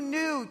making you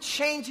new,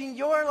 changing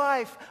your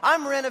life.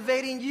 I'm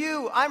renovating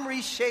you. I'm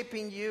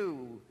reshaping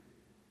you,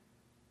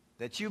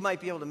 that you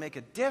might be able to make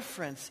a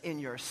difference in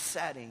your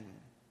setting.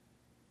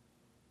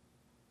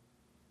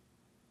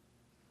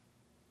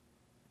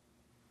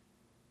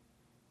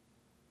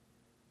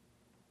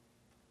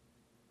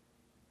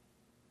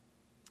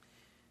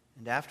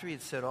 And after he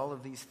had said all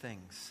of these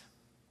things,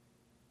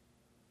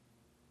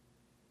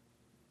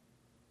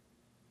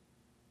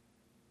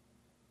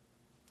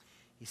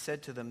 he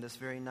said to them this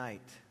very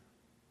night,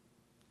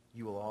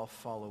 you will all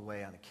fall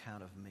away on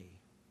account of me.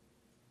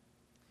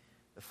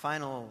 The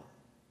final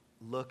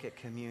look at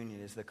communion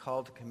is the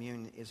call to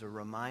communion is a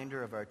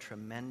reminder of our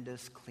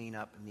tremendous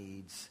cleanup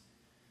needs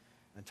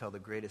until the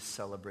greatest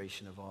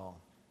celebration of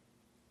all.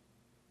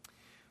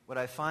 What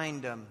I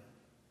find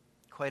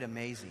quite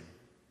amazing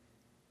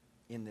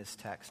in this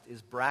text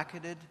is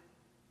bracketed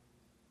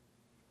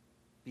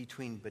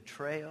between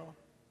betrayal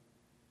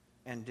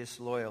and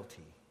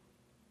disloyalty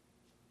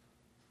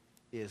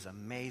is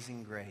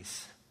amazing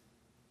grace.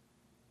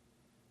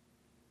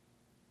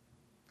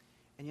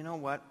 And you know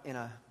what? In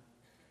a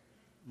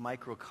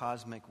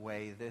microcosmic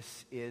way,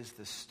 this is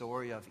the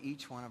story of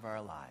each one of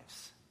our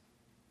lives.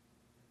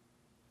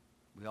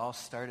 We all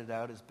started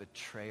out as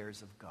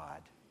betrayers of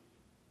God.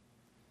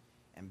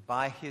 And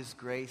by his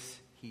grace,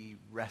 he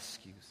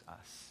rescues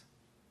us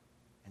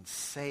and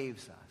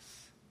saves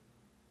us.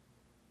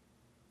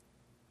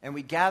 And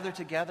we gather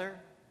together,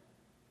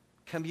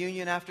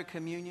 communion after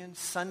communion,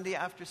 Sunday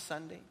after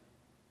Sunday.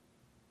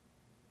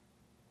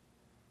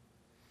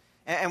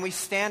 And we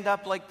stand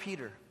up like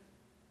Peter.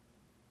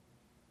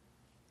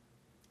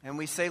 And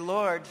we say,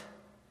 Lord,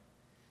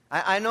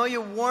 I know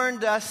you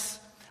warned us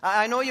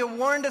I know you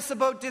warned us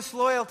about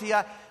disloyalty.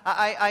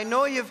 I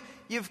know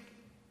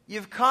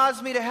you've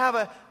caused me to have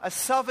a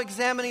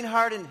self-examining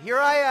heart, and here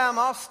I am.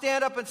 I'll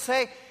stand up and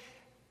say,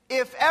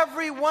 if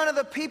every one of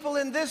the people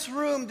in this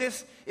room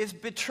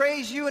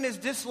betrays you and is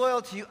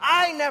disloyal to you,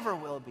 I never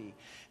will be,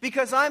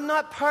 because I'm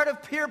not part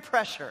of peer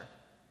pressure.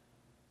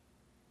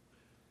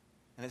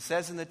 And it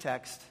says in the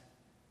text,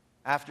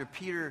 after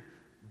Peter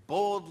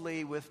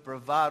boldly with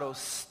bravado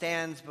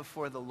stands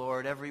before the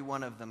Lord, every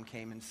one of them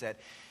came and said,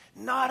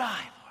 not I,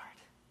 Lord.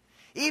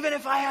 Even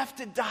if I have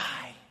to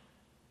die,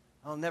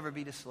 I'll never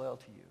be disloyal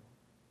to you.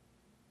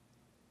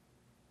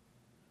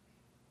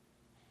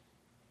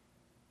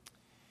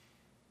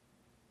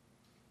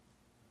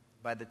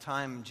 By the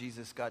time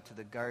Jesus got to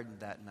the garden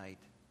that night,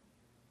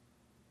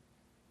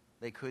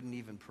 they couldn't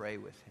even pray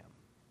with him.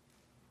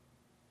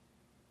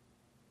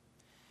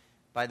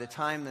 By the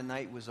time the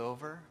night was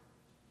over,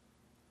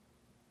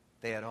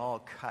 they had all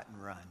cut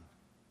and run.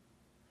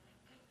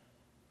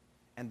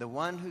 And the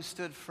one who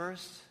stood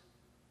first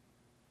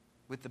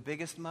with the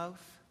biggest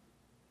mouth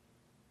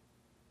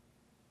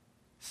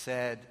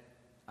said,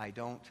 I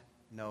don't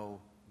know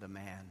the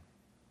man.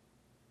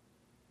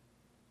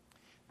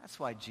 That's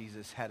why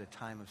Jesus had a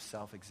time of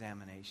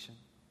self-examination.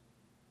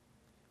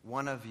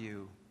 One of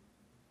you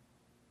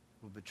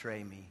will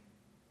betray me.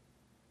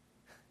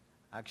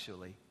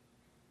 Actually,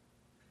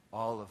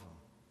 all of them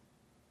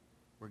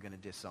were going to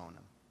disown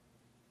him.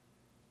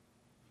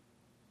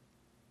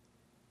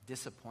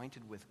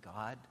 Disappointed with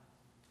God?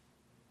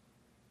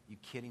 You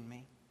kidding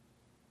me?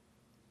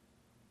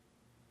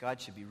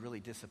 God should be really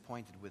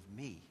disappointed with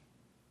me.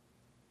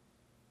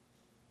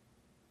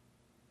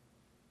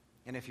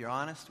 And if you're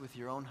honest with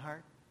your own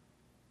heart,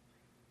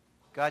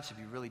 God should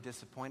be really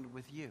disappointed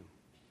with you.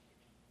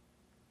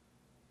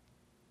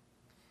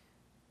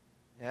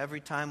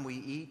 Every time we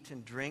eat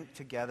and drink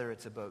together,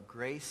 it's about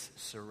grace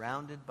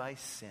surrounded by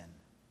sin.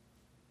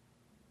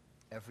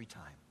 Every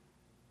time.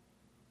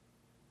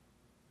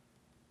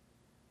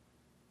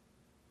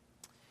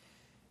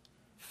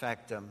 In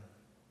fact,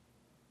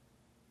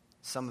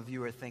 some of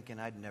you are thinking,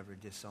 I'd never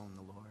disown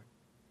the Lord.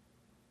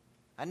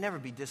 I'd never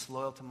be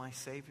disloyal to my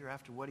Savior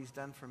after what he's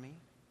done for me.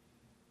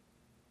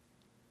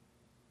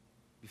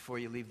 Before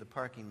you leave the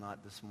parking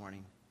lot this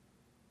morning,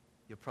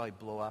 you'll probably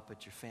blow up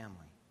at your family.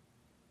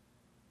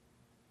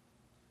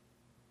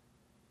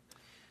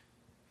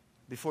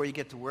 Before you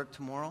get to work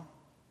tomorrow,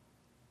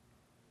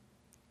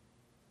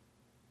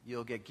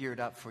 you'll get geared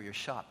up for your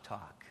shop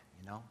talk,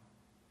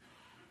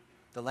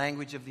 the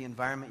language of the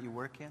environment you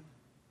work in.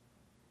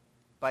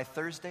 By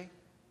Thursday,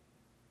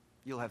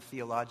 you'll have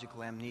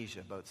theological amnesia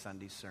about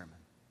Sunday's sermon.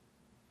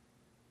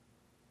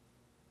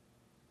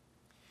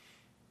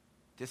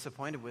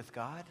 Disappointed with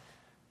God?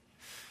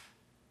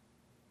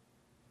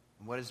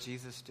 And what does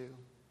Jesus do?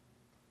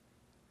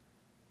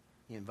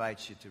 He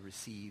invites you to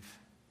receive,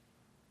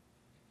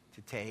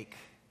 to take,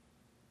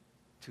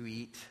 to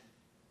eat,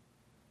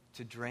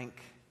 to drink,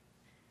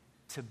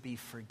 to be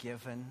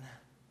forgiven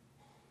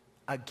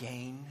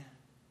again.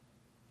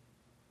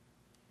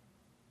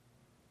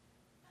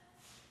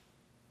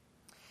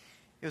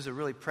 It was a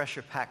really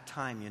pressure-packed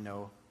time,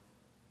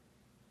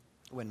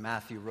 when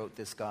Matthew wrote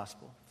this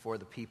gospel for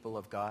the people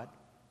of God.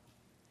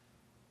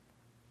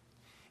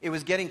 It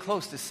was getting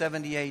close to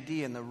 70 AD,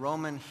 and the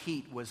Roman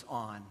heat was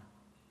on.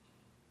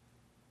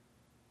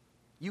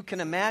 You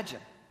can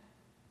imagine.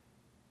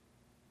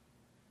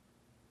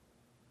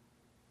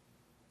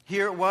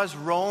 Here it was,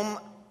 Rome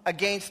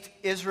against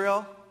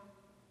Israel.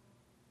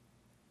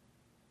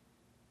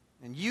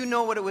 And you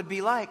know what it would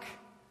be like.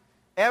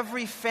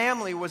 Every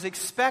family was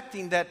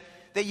expecting that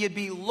you'd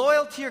be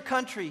loyal to your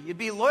country. You'd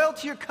be loyal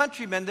to your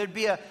countrymen. There'd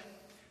be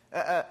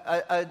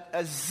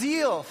a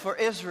zeal for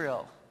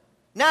Israel.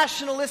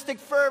 Nationalistic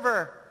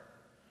fervor.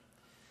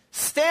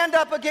 Stand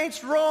up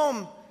against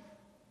Rome.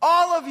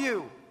 All of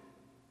you.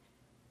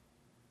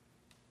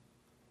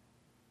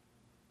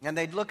 And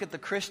they'd look at the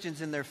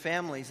Christians in their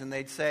families and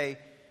they'd say,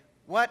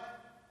 what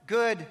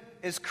good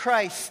is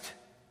Christ?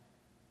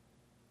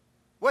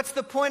 What's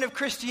the point of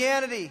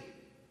Christianity?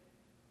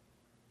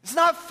 It's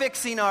not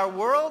fixing our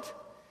world.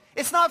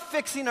 It's not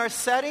fixing our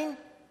setting.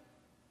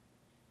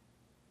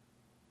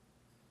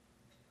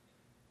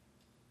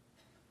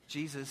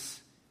 Jesus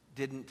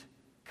didn't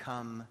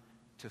come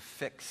to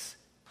fix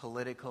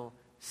political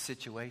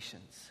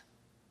situations.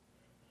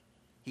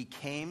 He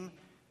came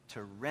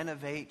to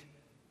renovate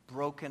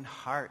broken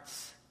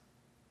hearts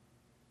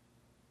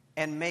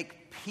and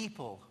make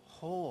people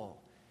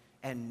whole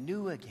and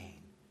new again.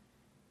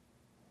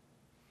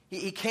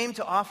 He came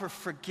to offer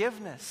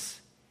forgiveness.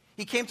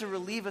 He came to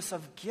relieve us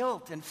of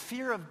guilt and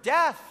fear of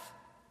death.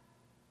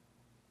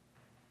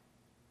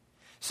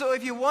 So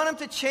if you want him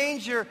to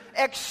change your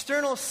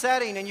external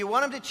setting, and you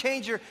want him to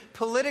change your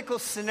political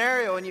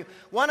scenario, and you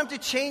want him to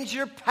change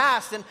your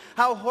past and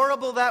how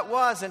horrible that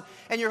was, and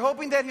you're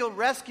hoping that he'll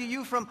rescue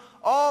you from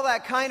all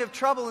that kind of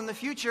trouble in the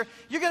future,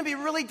 you're going to be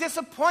really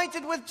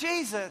disappointed with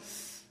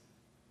Jesus.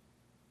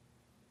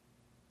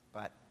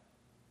 But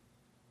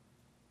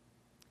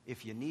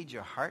if you need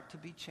your heart to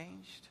be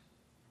changed,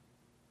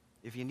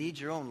 if you need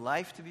your own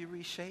life to be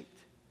reshaped,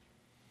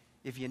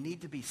 if you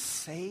need to be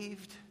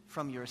saved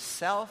from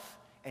yourself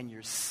and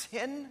your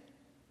sin,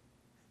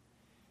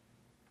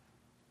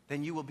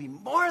 then you will be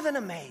more than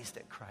amazed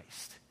at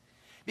Christ.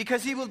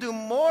 Because he will do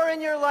more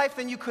in your life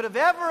than you could have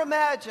ever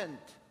imagined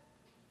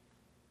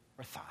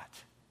or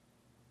thought.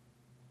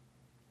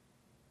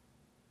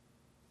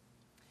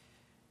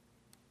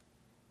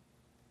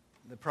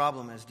 The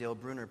problem, as Dale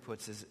Bruner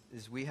puts,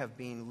 is we have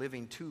been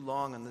living too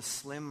long on the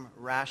slim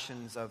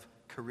rations of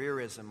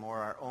careerism or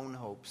our own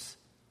hopes.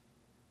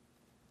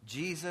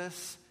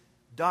 Jesus'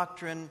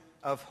 doctrine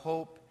of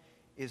hope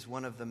is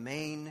one of the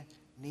main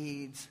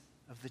needs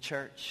of the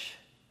church.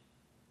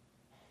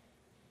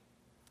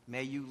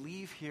 May you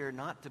leave here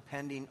not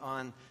depending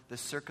on the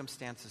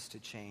circumstances to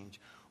change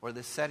or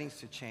the settings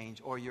to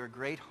change or your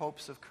great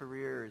hopes of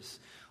careers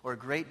or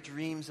great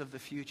dreams of the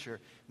future.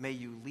 May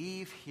you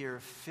leave here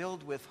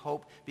filled with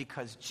hope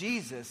because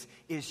Jesus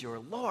is your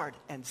Lord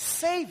and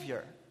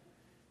Savior.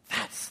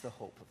 That's the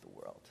hope of the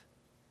world.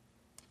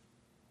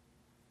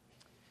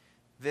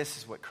 This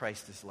is what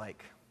Christ is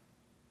like.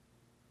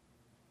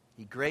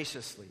 He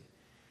graciously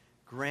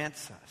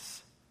grants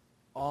us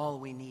all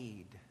we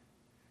need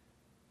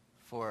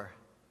for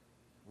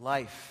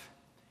life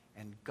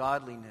and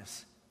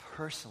godliness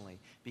personally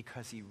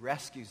because he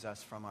rescues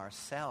us from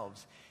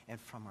ourselves and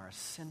from our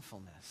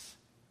sinfulness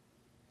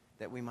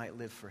that we might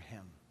live for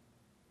him.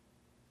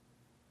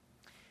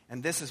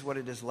 And this is what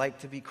it is like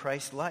to be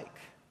Christ-like,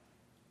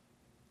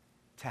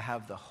 to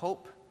have the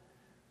hope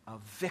of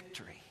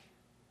victory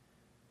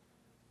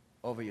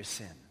over your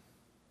sin.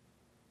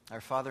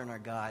 Our Father and our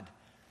God,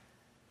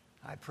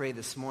 I pray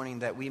this morning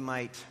that we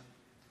might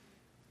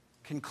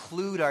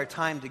conclude our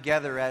time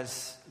together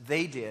as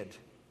they did.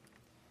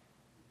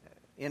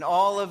 In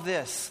all of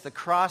this, the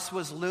cross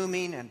was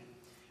looming and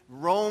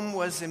Rome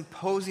was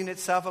imposing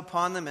itself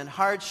upon them, and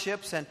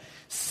hardships and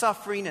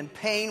suffering and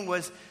pain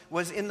was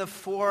in the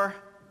fore.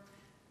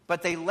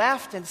 But they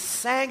left and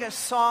sang a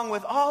song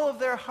with all of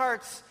their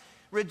hearts,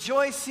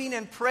 rejoicing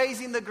and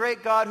praising the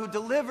great God who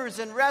delivers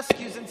and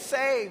rescues and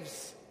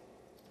saves.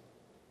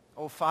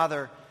 Oh,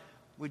 Father,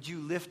 would you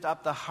lift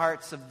up the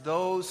hearts of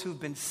those who've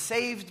been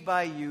saved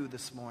by you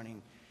this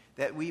morning,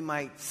 that we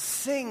might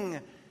sing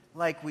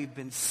like we've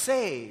been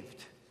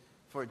saved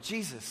for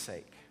Jesus'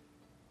 sake.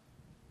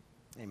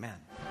 Amen.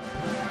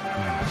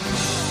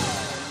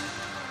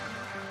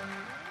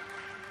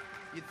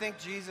 You'd think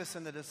Jesus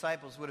and the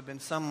disciples would have been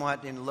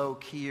somewhat in low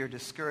key or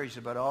discouraged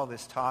about all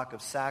this talk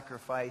of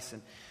sacrifice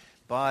and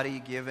body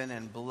given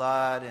and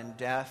blood and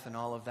death and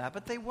all of that,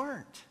 but they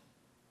weren't.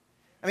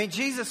 I mean,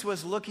 Jesus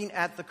was looking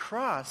at the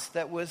cross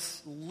that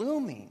was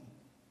looming.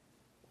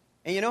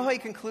 And you know how he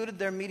concluded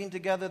their meeting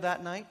together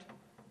that night?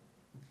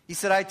 He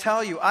said, I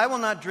tell you, I will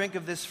not drink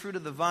of this fruit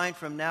of the vine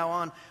from now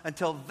on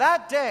until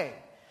that day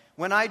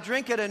when I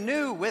drink it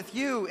anew with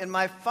you in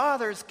my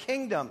Father's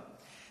kingdom.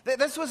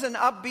 This was an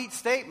upbeat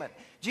statement.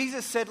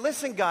 Jesus said,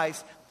 listen,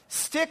 guys,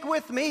 stick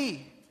with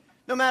me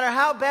no matter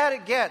how bad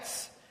it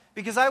gets,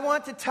 because I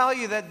want to tell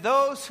you that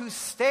those who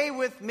stay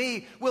with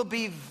me will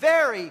be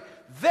very,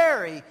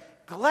 very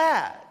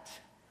glad,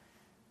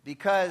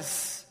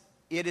 because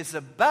it is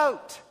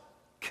about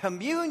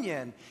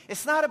communion.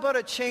 It's not about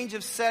a change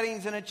of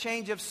settings and a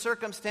change of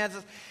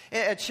circumstances,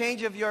 a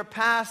change of your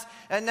past,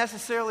 and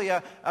necessarily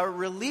a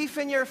relief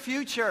in your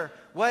future.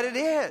 What it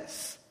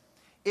is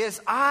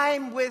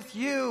I'm with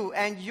you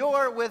and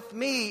you're with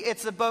me.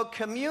 It's about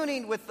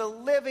communing with the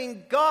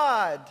living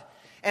God.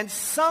 And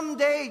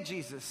someday,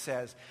 Jesus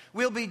says,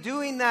 we'll be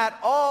doing that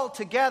all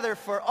together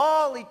for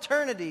all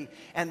eternity.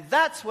 And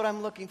that's what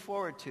I'm looking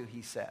forward to,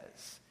 he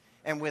says.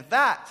 And with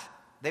that,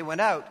 they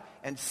went out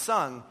and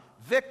sung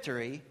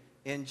victory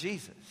in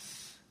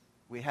Jesus.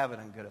 We have it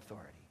on good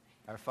authority.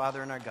 Our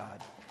Father and our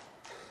God.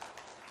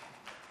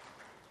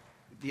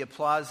 The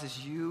applause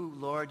is you,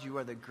 Lord. You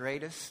are the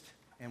greatest.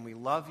 And we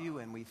love you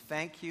and we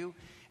thank you.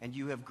 And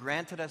you have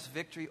granted us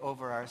victory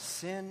over our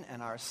sin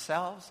and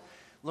ourselves.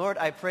 Lord,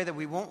 I pray that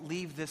we won't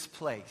leave this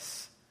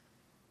place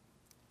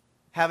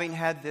having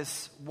had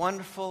this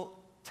wonderful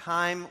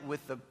time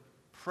with the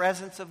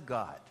presence of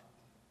God,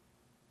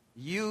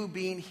 you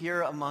being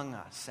here among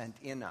us and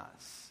in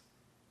us,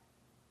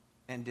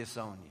 and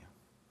disown you.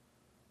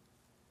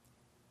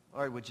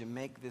 Lord, would you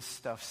make this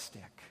stuff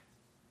stick,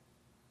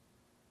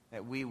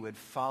 that we would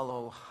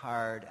follow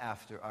hard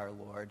after our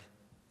Lord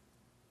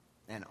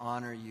and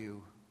honor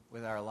you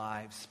with our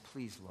lives.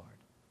 Please, Lord,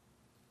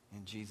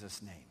 in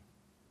Jesus' name.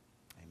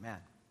 Amen.